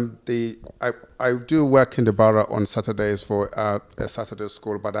 and I do work in the borough on Saturdays for a Saturday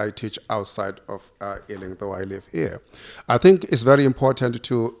school, but I teach outside of Ealing, though I live here. I think it's very important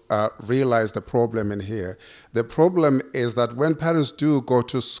to realize the problem in here. The problem is that when parents do go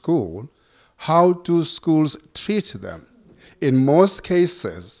to school, how do schools treat them? In most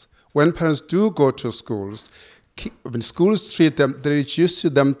cases, when parents do go to schools, when schools treat them, they reduce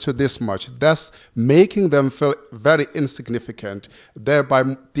them to this much, thus making them feel very insignificant, thereby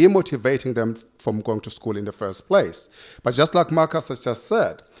demotivating them from going to school in the first place. But just like Marcus has just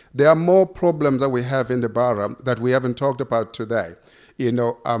said, there are more problems that we have in the borough that we haven't talked about today. You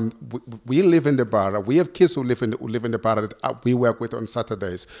know, we live in the borough. We have kids who live in the borough that we work with on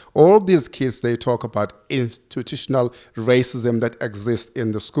Saturdays. All these kids, they talk about institutional racism that exists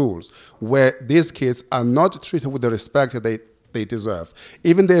in the schools, where these kids are not treated with the respect that they deserve.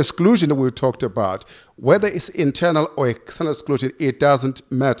 Even the exclusion that we talked about, whether it's internal or external exclusion, it doesn't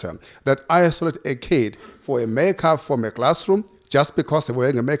matter. That I isolate a kid for a makeup from a classroom just because they're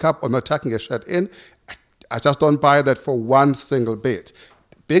wearing a makeup or not tucking a shirt in, I just don't buy that for one single bit.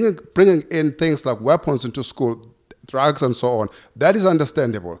 Bringing in things like weapons into school, drugs and so on, that is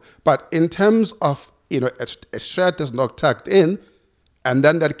understandable. But in terms of, you know, a shirt that's not tucked in, and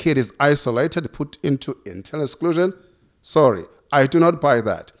then that kid is isolated, put into internal exclusion, sorry, I do not buy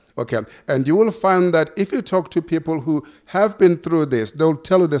that. Okay, and you will find that if you talk to people who have been through this, they'll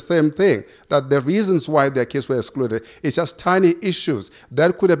tell you the same thing, that the reasons why their kids were excluded is just tiny issues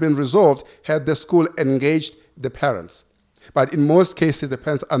that could have been resolved had the school engaged the parents. But in most cases, the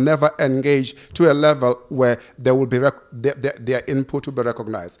parents are never engaged to a level where they will be their input will be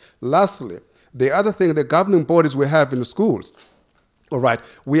recognized. Lastly, the other thing, the governing bodies we have in the schools, all right,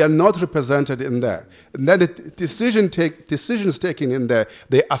 we are not represented in there. And then the decisions taken in there,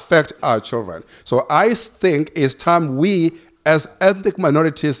 they affect our children. So I think it's time we, as ethnic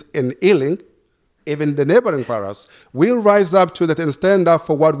minorities in Ealing, even the neighboring boroughs, will rise up to that and stand up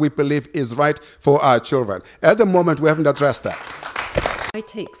for what we believe is right for our children. At the moment, we haven't addressed that. I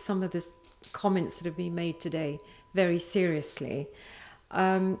take some of the comments that have been made today very seriously.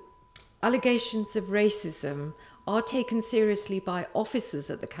 Allegations of racism are taken seriously by officers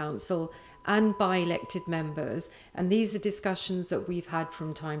at the council and by elected members, and these are discussions that we've had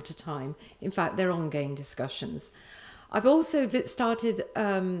from time to time. In fact, they're ongoing discussions. I've also started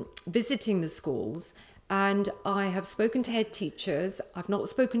visiting the schools, and I have spoken to head teachers. I've not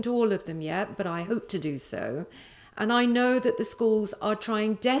spoken to all of them yet, but I hope to do so. And I know that the schools are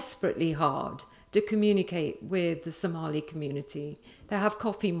trying desperately hard to communicate with the Somali community. They have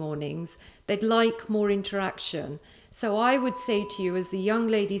coffee mornings. They'd like more interaction. So I would say to you, as the young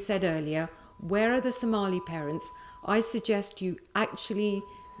lady said earlier, where are the Somali parents? I suggest you actually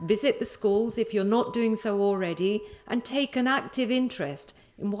visit the schools if you're not doing so already, and take an active interest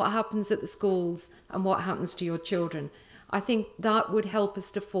in what happens at the schools and what happens to your children. I think that would help us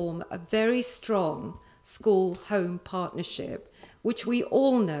to form a very strong school-home partnership, which we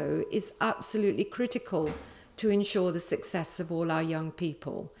all know is absolutely critical to ensure the success of all our young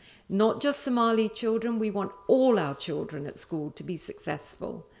people. Not just Somali children, we want all our children at school to be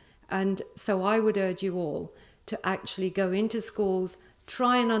successful. And so I would urge you all to actually go into schools,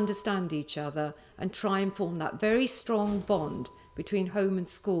 try and understand each other, and try and form that very strong bond between home and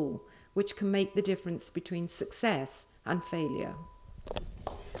school, which can make the difference between success and failure.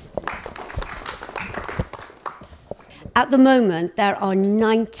 At the moment, there are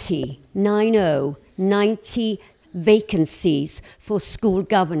 90 vacancies for school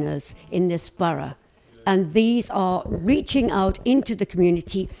governors in this borough. And these are reaching out into the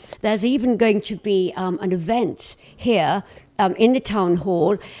community. There's even going to be an event here in the town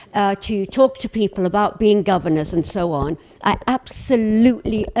hall to talk to people about being governors and so on, I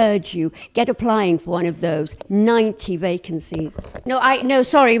absolutely urge you, get applying for one of those 90 vacancies. No,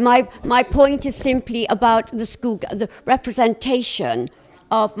 sorry, my point is simply about the representation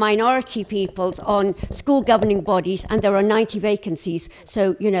of minority peoples on school governing bodies, and there are 90 vacancies,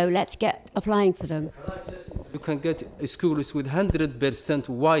 so, let's get applying for them. You can get schools with 100%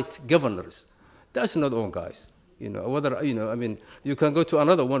 white governors. That's not all, guys. You can go to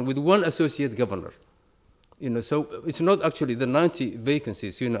another one with one associate governor. So it's not actually the 90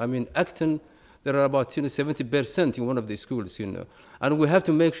 vacancies. Acton, there are about 70% in one of the schools. And we have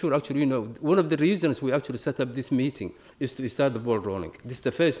to make sure, actually, one of the reasons we actually set up this meeting is to start the ball rolling. This is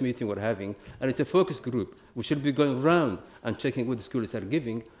the first meeting we're having, and it's a focus group. We should be going around and checking what the schools are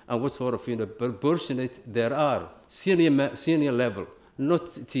giving and what sort of proportionate there are, senior level,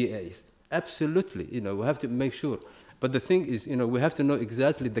 not TAs. Absolutely, we have to make sure. But the thing is, we have to know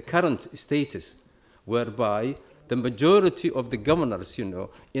exactly the current status, whereby the majority of the governors, in a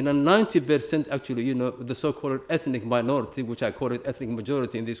 90% actually, the so-called ethnic minority, which I call it ethnic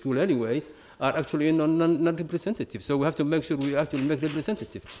majority in the school anyway, are actually non-representative. So we have to make sure we actually make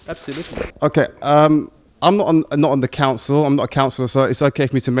representative. Absolutely. Okay. I'm not on the council. I'm not a councillor, so it's okay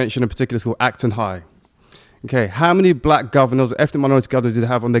for me to mention a particular school, Acton High. Okay. How many black governors, ethnic minority governors did they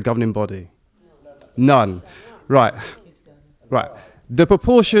have on their governing body? None. Right. Right. The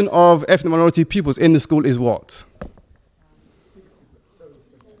proportion of ethnic minority pupils in the school is what?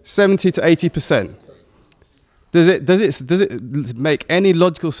 70 to 80%. Does it make any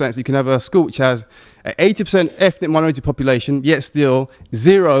logical sense you can have a school which has an 80% ethnic minority population, yet still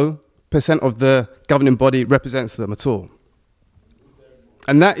 0% of the governing body represents them at all?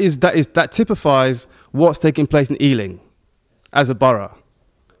 And that typifies what's taking place in Ealing as a borough.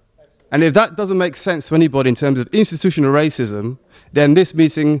 And if that doesn't make sense to anybody in terms of institutional racism, then this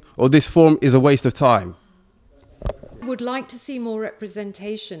meeting or this forum is a waste of time. Would like to see more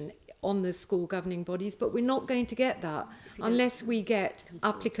representation on the school governing bodies, but we're not going to get that unless we get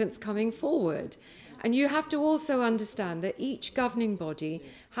applicants coming forward. And you have to also understand that each governing body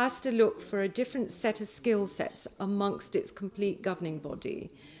has to look for a different set of skill sets amongst its complete governing body.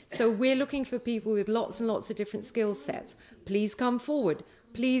 So we're looking for people with lots and lots of different skill sets. Please come forward.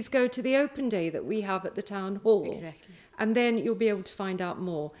 Please go to the open day that we have at the town hall. Exactly. And then you'll be able to find out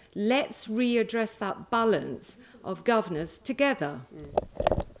more. Let's readdress that balance of governors together.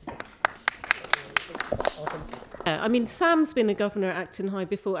 Sam's been a governor at Acton High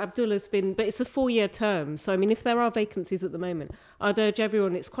before, Abdullah's been, but it's a 4-year term. So, if there are vacancies at the moment, I'd urge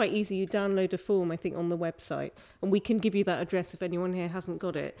everyone, it's quite easy. You download a form, I think, on the website, and we can give you that address if anyone here hasn't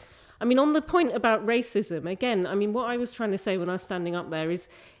got it. On the point about racism, again, what I was trying to say when I was standing up there is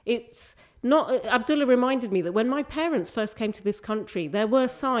it's not... Abdullah reminded me that when my parents first came to this country, there were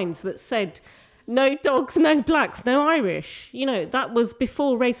signs that said, no dogs, no blacks, no Irish. That was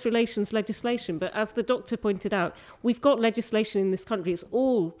before race relations legislation. But as the doctor pointed out, we've got legislation in this country. It's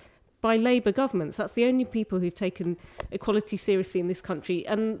all by Labour governments. That's the only people who've taken equality seriously in this country.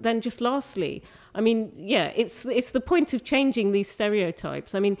 And then just lastly, it's the point of changing these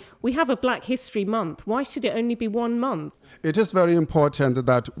stereotypes. We have a Black History Month. Why should it only be 1 month? It is very important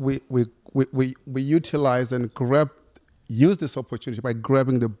that we utilize and use this opportunity by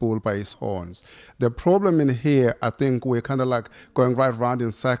grabbing the bull by its horns. The problem in here, I think we're kind of like going right round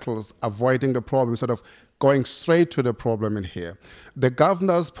in circles, avoiding the problem, sort of going straight to the problem in here. The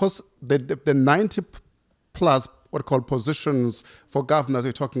governors, the 90 plus what are called positions for governors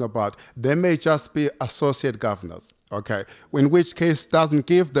you're talking about, they may just be associate governors, okay? In which case doesn't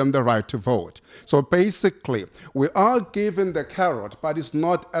give them the right to vote. So basically, we are given the carrot, but it's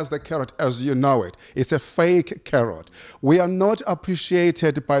not as the carrot as you know it. It's a fake carrot. We are not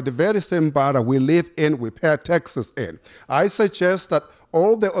appreciated by the very same borough we live in, we pay taxes in. I suggest that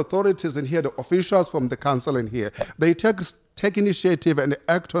all the authorities in here, the officials from the council in here, they take initiative and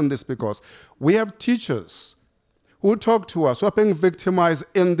act on this, because we have teachers who talk to us, who are being victimized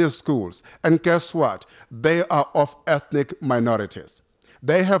in these schools. And guess what? They are of ethnic minorities.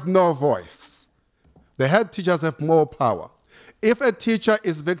 They have no voice. The head teachers have more power. If a teacher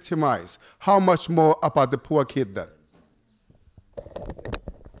is victimized, how much more about the poor kid then?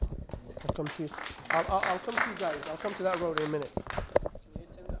 I'll come to you. I'll come to you guys. I'll come to that road in a minute.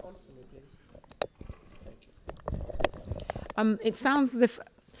 It sounds as if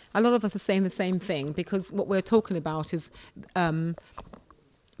a lot of us are saying the same thing, because what we're talking about is the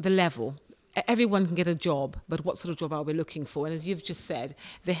level. Everyone can get a job, but what sort of job are we looking for? And as you've just said,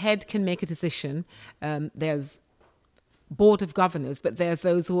 the head can make a decision. There's board of governors, but there's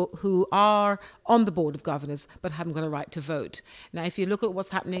those who are on the board of governors but haven't got a right to vote. Now, if you look at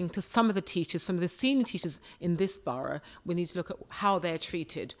what's happening to some of the teachers, some of the senior teachers in this borough, we need to look at how they're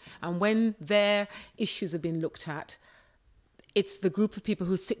treated. And when their issues have been looked at, it's the group of people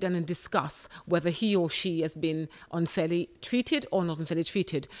who sit down and discuss whether he or she has been unfairly treated or not unfairly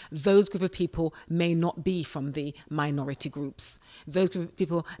treated. Those group of people may not be from the minority groups. Those group of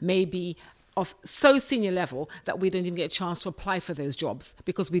people may be of so senior level that we don't even get a chance to apply for those jobs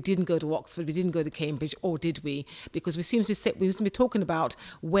because we didn't go to Oxford, we didn't go to Cambridge, or did we? Because we seem to be talking about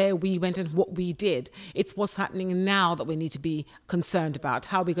where we went and what we did. It's what's happening now that we need to be concerned about.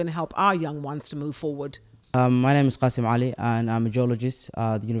 How are we going to help our young ones to move forward? My name is Qasim Ali, and I'm a geologist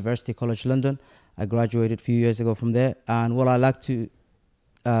at the University College London. I graduated a few years ago from there, and what I like to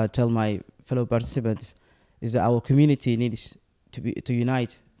tell my fellow participants is that our community needs to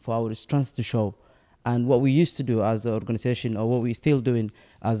unite for our strength to show. And what we used to do as an organization, or what we're still doing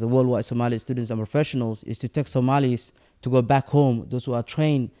as the worldwide Somali students and professionals, is to take Somalis to go back home, those who are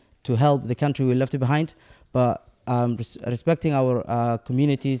trained to help the country we left behind. But respecting our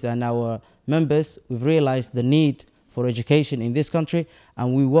communities and our members, we've realized the need for education in this country,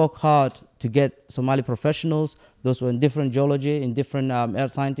 and we work hard to get Somali professionals, those who are in different geology, in different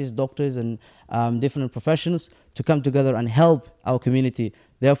earth scientists, doctors, and different professions, to come together and help our community.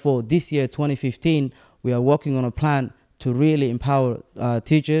 Therefore, this year, 2015, we are working on a plan to really empower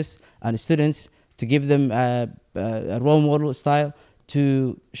teachers and students, to give them a role model style,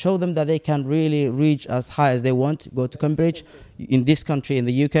 to show them that they can really reach as high as they want, go to Cambridge in this country, in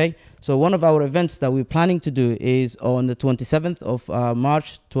the UK. So one of our events that we're planning to do is on the 27th of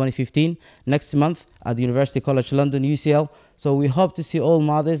March 2015, next month, at the University College London, UCL. So we hope to see all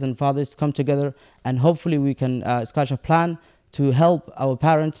mothers and fathers come together, and hopefully we can sketch a plan to help our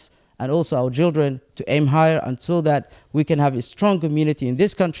parents and also our children to aim higher, and so that we can have a strong community in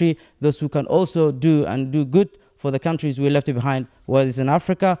this country, those who can also do good for the countries we left behind, whether it's in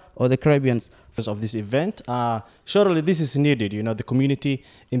Africa or the Caribbean. Of this event, surely this is needed. You know, the community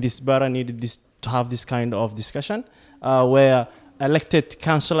in this borough needed this, to have this kind of discussion, where elected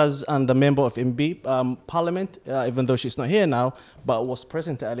councillors and the member of MB Parliament, even though she's not here now, but was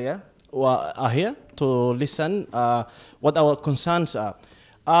present earlier, are here to listen what our concerns are.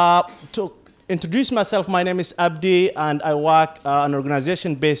 To introduce myself, my name is Abdi, and I work an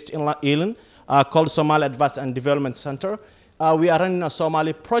organization based in Ealing called Somali Advice and Development Center. We are running a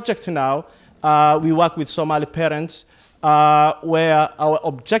Somali project now. We work with Somali parents, where our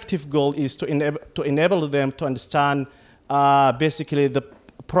objective goal is to enable them to understand basically the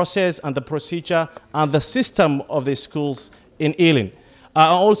process and the procedure and the system of the schools in Ealing.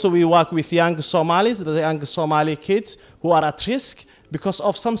 Also, we work with young Somalis, the young Somali kids who are at risk because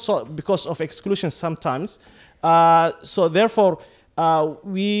of exclusion sometimes. So therefore,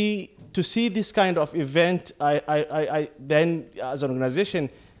 to see this kind of event, then as an organization,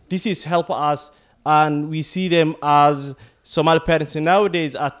 this is help us, and we see them as Somali parents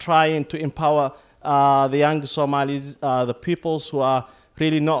nowadays are trying to empower the young Somalis, the peoples who are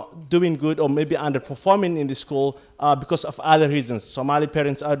really not doing good or maybe underperforming in the school because of other reasons. Somali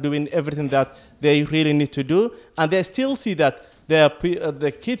parents are doing everything that they really need to do, and they still see that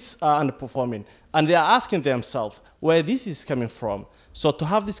the kids are underperforming, and they are asking themselves where this is coming from. So to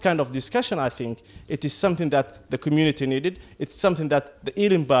have this kind of discussion, I think it is something that the community needed. It's something that the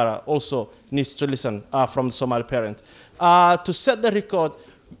Ealing Borough also needs to listen from the Somali parent. To set the record,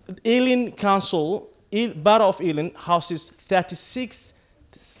 Ealing Council, Borough of Ealing houses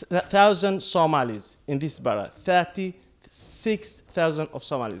 36,000 Somalis in this borough, 36,000 of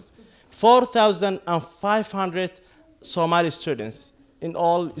Somalis. 4,500 Somali students in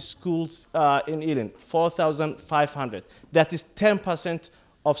all schools in Ealing, 4,500. That is 10%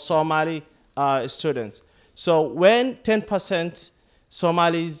 of Somali students. So when 10%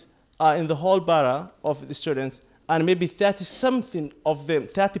 Somalis are in the whole borough of the students, and maybe 30-something of them,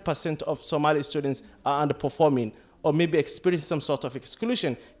 30% of Somali students are underperforming, or maybe experience some sort of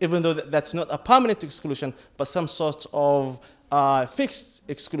exclusion, even though that's not a permanent exclusion, but some sort of fixed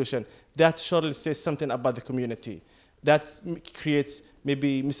exclusion, that surely says something about the community. That creates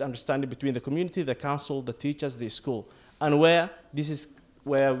maybe misunderstanding between the community, the council, the teachers, the school. And this is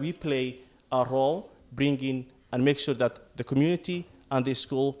where we play a role, bringing and make sure that the community and the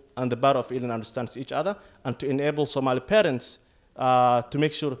school and the Borough of Ealing understands each other, and to enable Somali parents to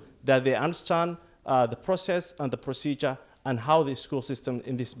make sure that they understand the process and the procedure and how the school system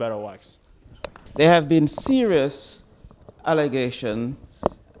in this borough works. There have been serious allegations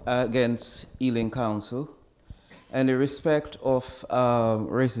against Ealing Council, and in respect of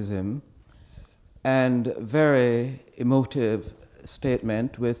racism, and very emotive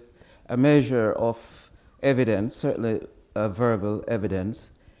statement with a measure of evidence, certainly verbal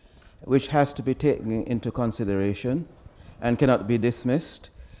evidence, which has to be taken into consideration and cannot be dismissed.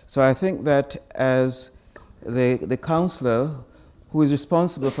 So I think that as the counsellor who is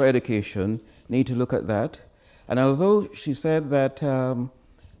responsible for education need to look at that. And although she said that,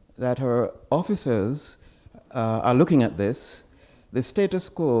 that her officers are looking at this, the status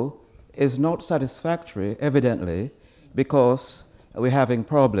quo is not satisfactory, evidently, because we're having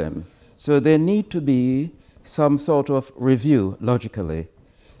problem. So there need to be some sort of review, logically,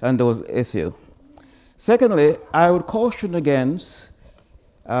 on those issues. Secondly, I would caution against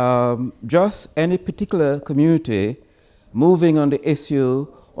just any particular community moving on the issue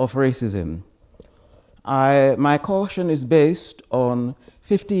of racism. My caution is based on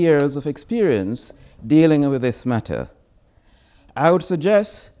 50 years of experience dealing with this matter. I would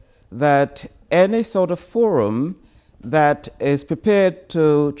suggest that any sort of forum that is prepared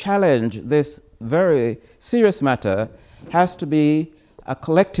to challenge this very serious matter has to be a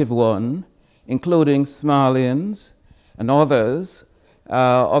collective one, including Somalians and others,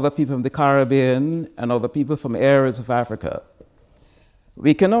 other people from the Caribbean and other people from areas of Africa.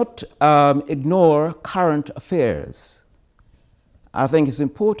 We cannot ignore current affairs. I think it's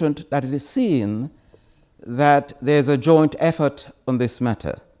important that it is seen that there's a joint effort on this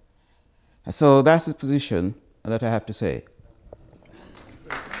matter. So that's the position that I have to say.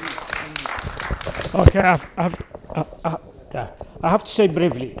 Okay, I have to say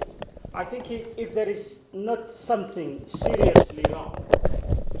briefly. I think if there is not something seriously wrong,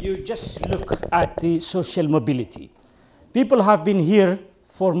 you just look at the social mobility. People have been here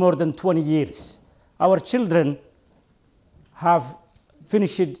for more than 20 years. Our children have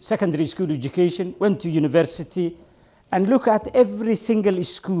finished secondary school education, went to university, and look at every single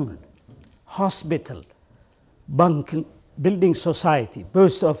school, hospital, bank, building society,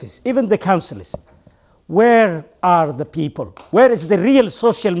 post office, even the councils. Where are the people? Where is the real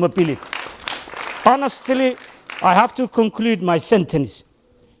social mobility? Honestly, I have to conclude my sentence.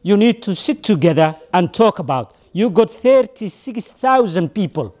 You need to sit together and talk about. You got 36,000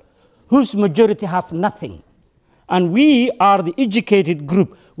 people whose majority have nothing. And we are the educated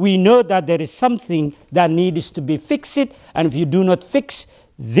group. We know that there is something that needs to be fixed. And if you do not fix,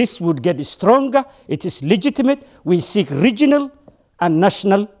 this would get stronger. It is legitimate. We seek regional and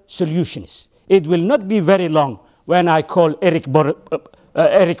national solutions. It will not be very long when I call Eric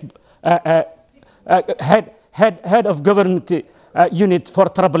head of government unit for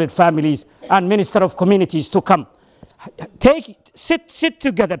troubled families and Minister of Communities to come. Sit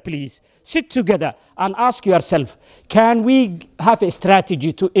together, please. Sit together and ask yourself, can we have a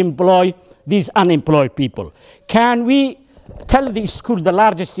strategy to employ these unemployed people? Can we tell the school, the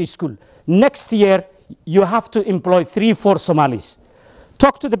largest school, next year you have to employ 3-4 Somalis?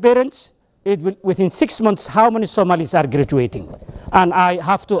 Talk to the parents. It will, within 6 months, how many Somalis are graduating? And I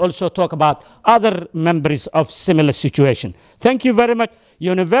have to also talk about other members of similar situation. Thank you very much.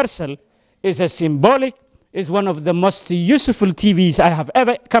 Universal is a symbolic, is one of the most useful TVs I have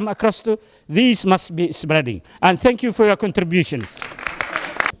ever come across to. These must be spreading. And thank you for your contributions.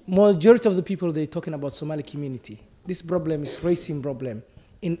 Majority of the people, they're talking about Somali community. This problem is racism problem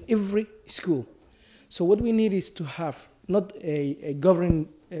in every school. So what we need is to have not a governing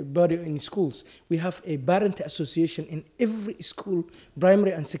body in schools. We have a parent association in every school,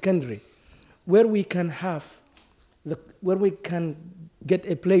 primary and secondary, where we can have, where we can get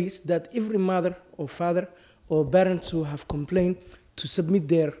a place that every mother or father or parents who have complained to submit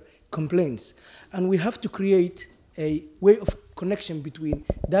their complaints. And we have to create a way of connection between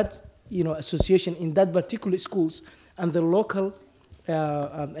that association in that particular schools and the local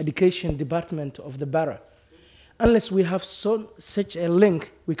education department of the borough. Unless we have such a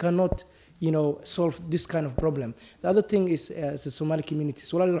link, we cannot, solve this kind of problem. The other thing is the Somali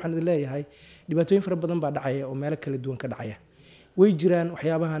communities. Walaal waxaan idin leeyahay dhibaatooyin fara badan baa dhacaya oo meelo kala duwan ka dhacaya. Way jiraan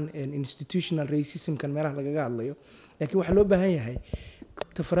waxyaabahan institutional racism kan meelaha lagaga hadlayo. Laakiin waxa loo baahan yahay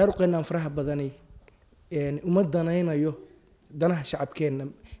tafaraaruqeena faraha badani uma danaynayo danaha shacabkeena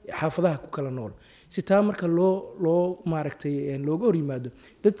xaafadaha ku kala nool. Si taa marka loo maaragtay looga hor yimaado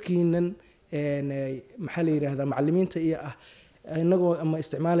dadkiinan maxaa la yiraahdaa macallimiinta iyo inagoo ama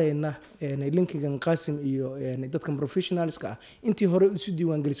isticmaalayna linkigan qaasim iyo dadkan professionalska intii hore isu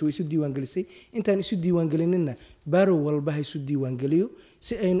diiwaan gelisay intaan isu diiwaan gelinina baro walba isu diiwaan geliyo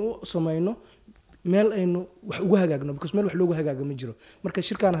si aynu u sameeyno meel aynu wax ugu hagaagno because meel wax loogu hagaago ma jiro marka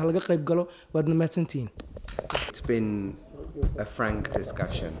shirkaan ha laga qayb galo waad mahadsantihiin. It's been a frank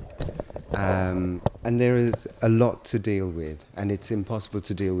discussion. And there is a lot to deal with, and it's impossible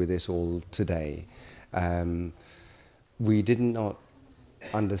to deal with it all today. We did not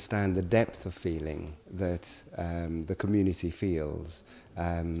understand the depth of feeling that the community feels,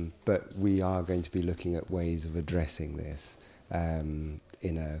 but we are going to be looking at ways of addressing this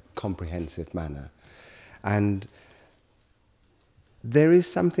in a comprehensive manner. And there is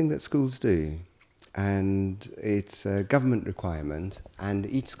something that schools do, and it's a government requirement, and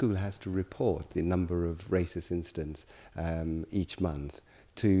each school has to report the number of racist incidents each month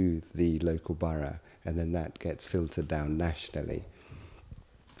to the local borough, and then that gets filtered down nationally.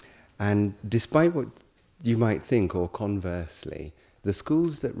 And despite what you might think, or conversely, the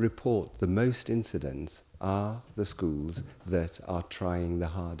schools that report the most incidents are the schools that are trying the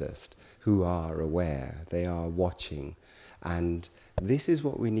hardest, who are aware, they are watching. And this is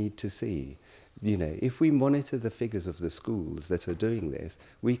what we need to see. You know, if we monitor the figures of the schools that are doing this,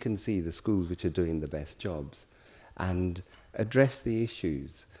 we can see the schools which are doing the best jobs and address the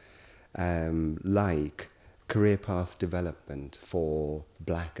issues like career path development for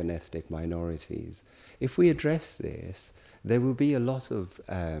black and ethnic minorities. If we address this, there will be a lot of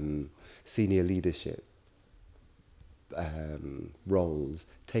senior leadership roles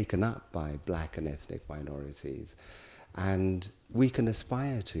taken up by black and ethnic minorities, and we can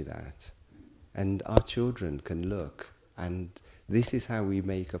aspire to that, and our children can look, and this is how we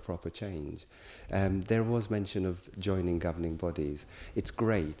make a proper change. There was mention of joining governing bodies. It's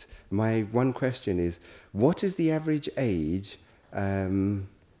great. My one question is, what is the average age?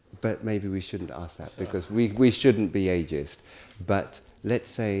 But maybe we shouldn't ask that, because we shouldn't be ageist. But let's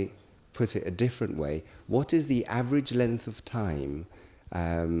say, put it a different way, what is the average length of time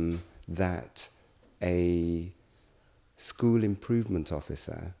that a school improvement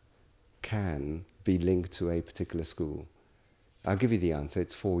officer can be linked to a particular school? I'll give you the answer.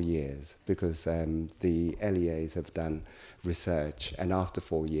 It's 4 years, because the LEAs have done research, and after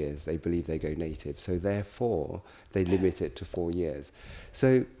 4 years they believe they go native. So therefore they limit it to 4 years.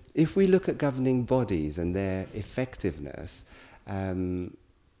 So if we look at governing bodies and their effectiveness,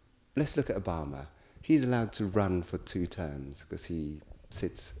 let's look at Obama. He's allowed to run for 2 terms because he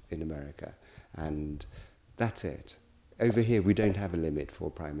sits in America, and that's it. Over here we don't have a limit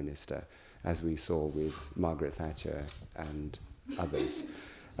for Prime Minister, as we saw with Margaret Thatcher and others.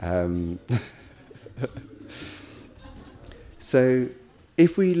 So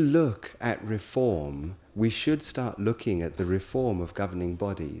if we look at reform, we should start looking at the reform of governing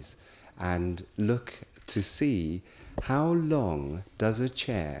bodies and look to see how long does a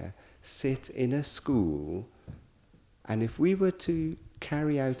chair sit in a school. And if we were to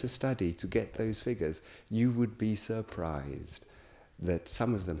carry out a study to get those figures, you would be surprised that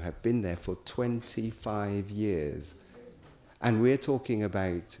some of them have been there for 25 years. And we're talking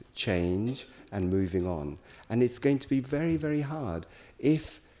about change and moving on. And it's going to be very, very hard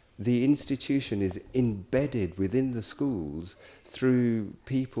if the institution is embedded within the schools through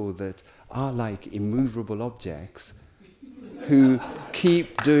people that are like immovable objects who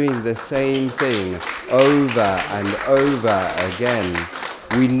keep doing the same thing over and over again.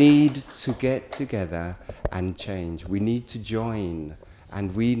 We need to get together and change. We need to join,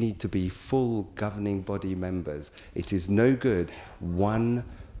 and we need to be full governing body members. It is no good one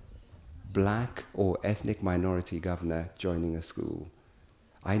black or ethnic minority governor joining a school.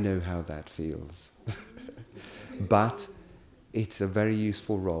 I know how that feels. But it's a very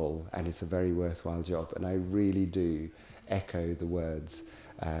useful role, and it's a very worthwhile job, and I really do echo the words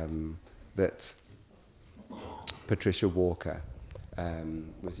that Patricia Walker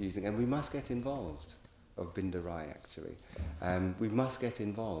was using. And we must get involved, of Binda Rai actually. We must get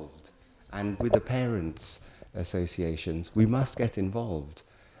involved. And with the parents' associations, we must get involved.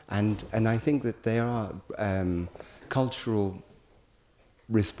 And I think that there are cultural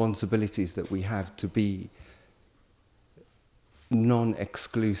responsibilities that we have to be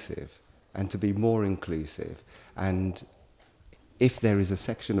non-exclusive and to be more inclusive. And if there is a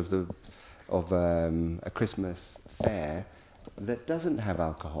section of a Christmas fair that doesn't have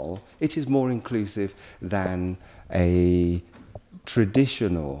alcohol, it is more inclusive than a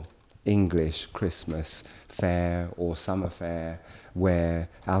traditional English Christmas fair or summer fair where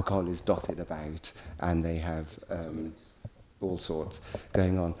alcohol is dotted about and they have all sorts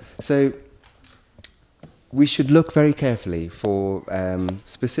going on. So we should look very carefully for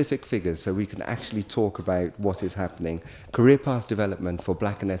specific figures so we can actually talk about what is happening. Career path development for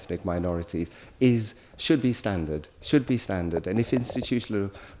black and ethnic minorities should be standard. And if institutional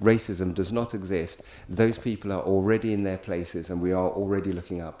racism does not exist, those people are already in their places and we are already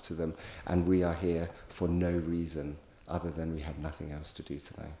looking up to them, and we are here for no reason other than we had nothing else to do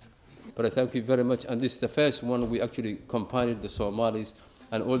tonight. But I thank you very much. And this is the first one we actually combined the Somalis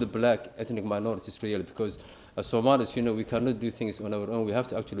and all the black ethnic minorities really, because as Somalis, you know, we cannot do things on our own. We have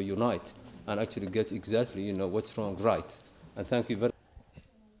to actually unite and actually get exactly, you know, what's wrong, right. And thank you very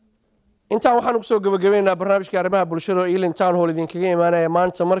intaan waxaan ugu soo gabagabeynaa barnaamijka arrimaha bulshada oo Ealing Town Hall idinkaga imaanaya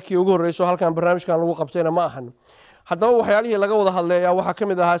maanta markii ugu horreysay halkan barnaamijkan lagu qabtayna ma ahan haddaba waxyaalihii laga wada hadlayaa waxaa ka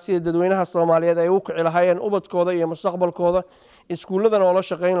mid ahaa sida dadweynaha Soomaaliyeed ay u kici lahaayeen ubadkooda iyo mustaqbalkooda iskuuladana oo la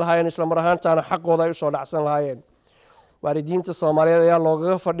shaqeyn lahaayeen isla mar ahaantaana xaqooda ay u soo dhacsan lahaayeen waalidiinta Soomaaliyeed ayaa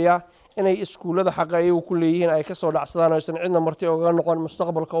loogaga fadhiyaa inay iskuulada xaq ay ku leeyihiin ay ka soo dhacsadaan oo aysan cidna marti uga noqon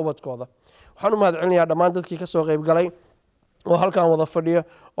mustaqbalka ubadkooda waxaan u mahadcelinayaa dhammaan dadkii ka soo qayb galay oo halkan wada fadhiyo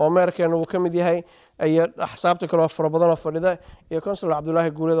oo meerkeena uu ka mid yahay ay axsaabta kale oo fara badan oo fadhida iyo consul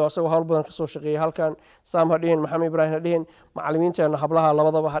Cabdullaahi Guuleed oo asagoo hawl badan ka soo shaqeeyay halkan Saam Hadhiin Maxamed Ibrahim Hadhiin macallimiinteena hablaha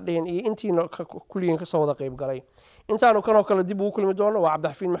labadaba Hadhiin iyo intiina kulligiin ka soo wada qayb galay intaanu kanoo kale dib ugu kulmi doono waa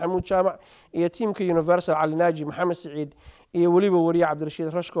Cabdixafiin Maxamuud Jaamac iyo tiimka Universal Cali Naaji Maxamed Saciid iyo waliba wariye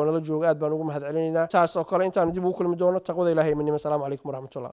Cabdirashiid Rashko oo nala jooga aad baan ugu mahadcelinaynaa taas oo kale intaanu dib ugu kulmi doono taqwada Ilaahay midnimo. Assalaamu calaykum waraxmatullaah.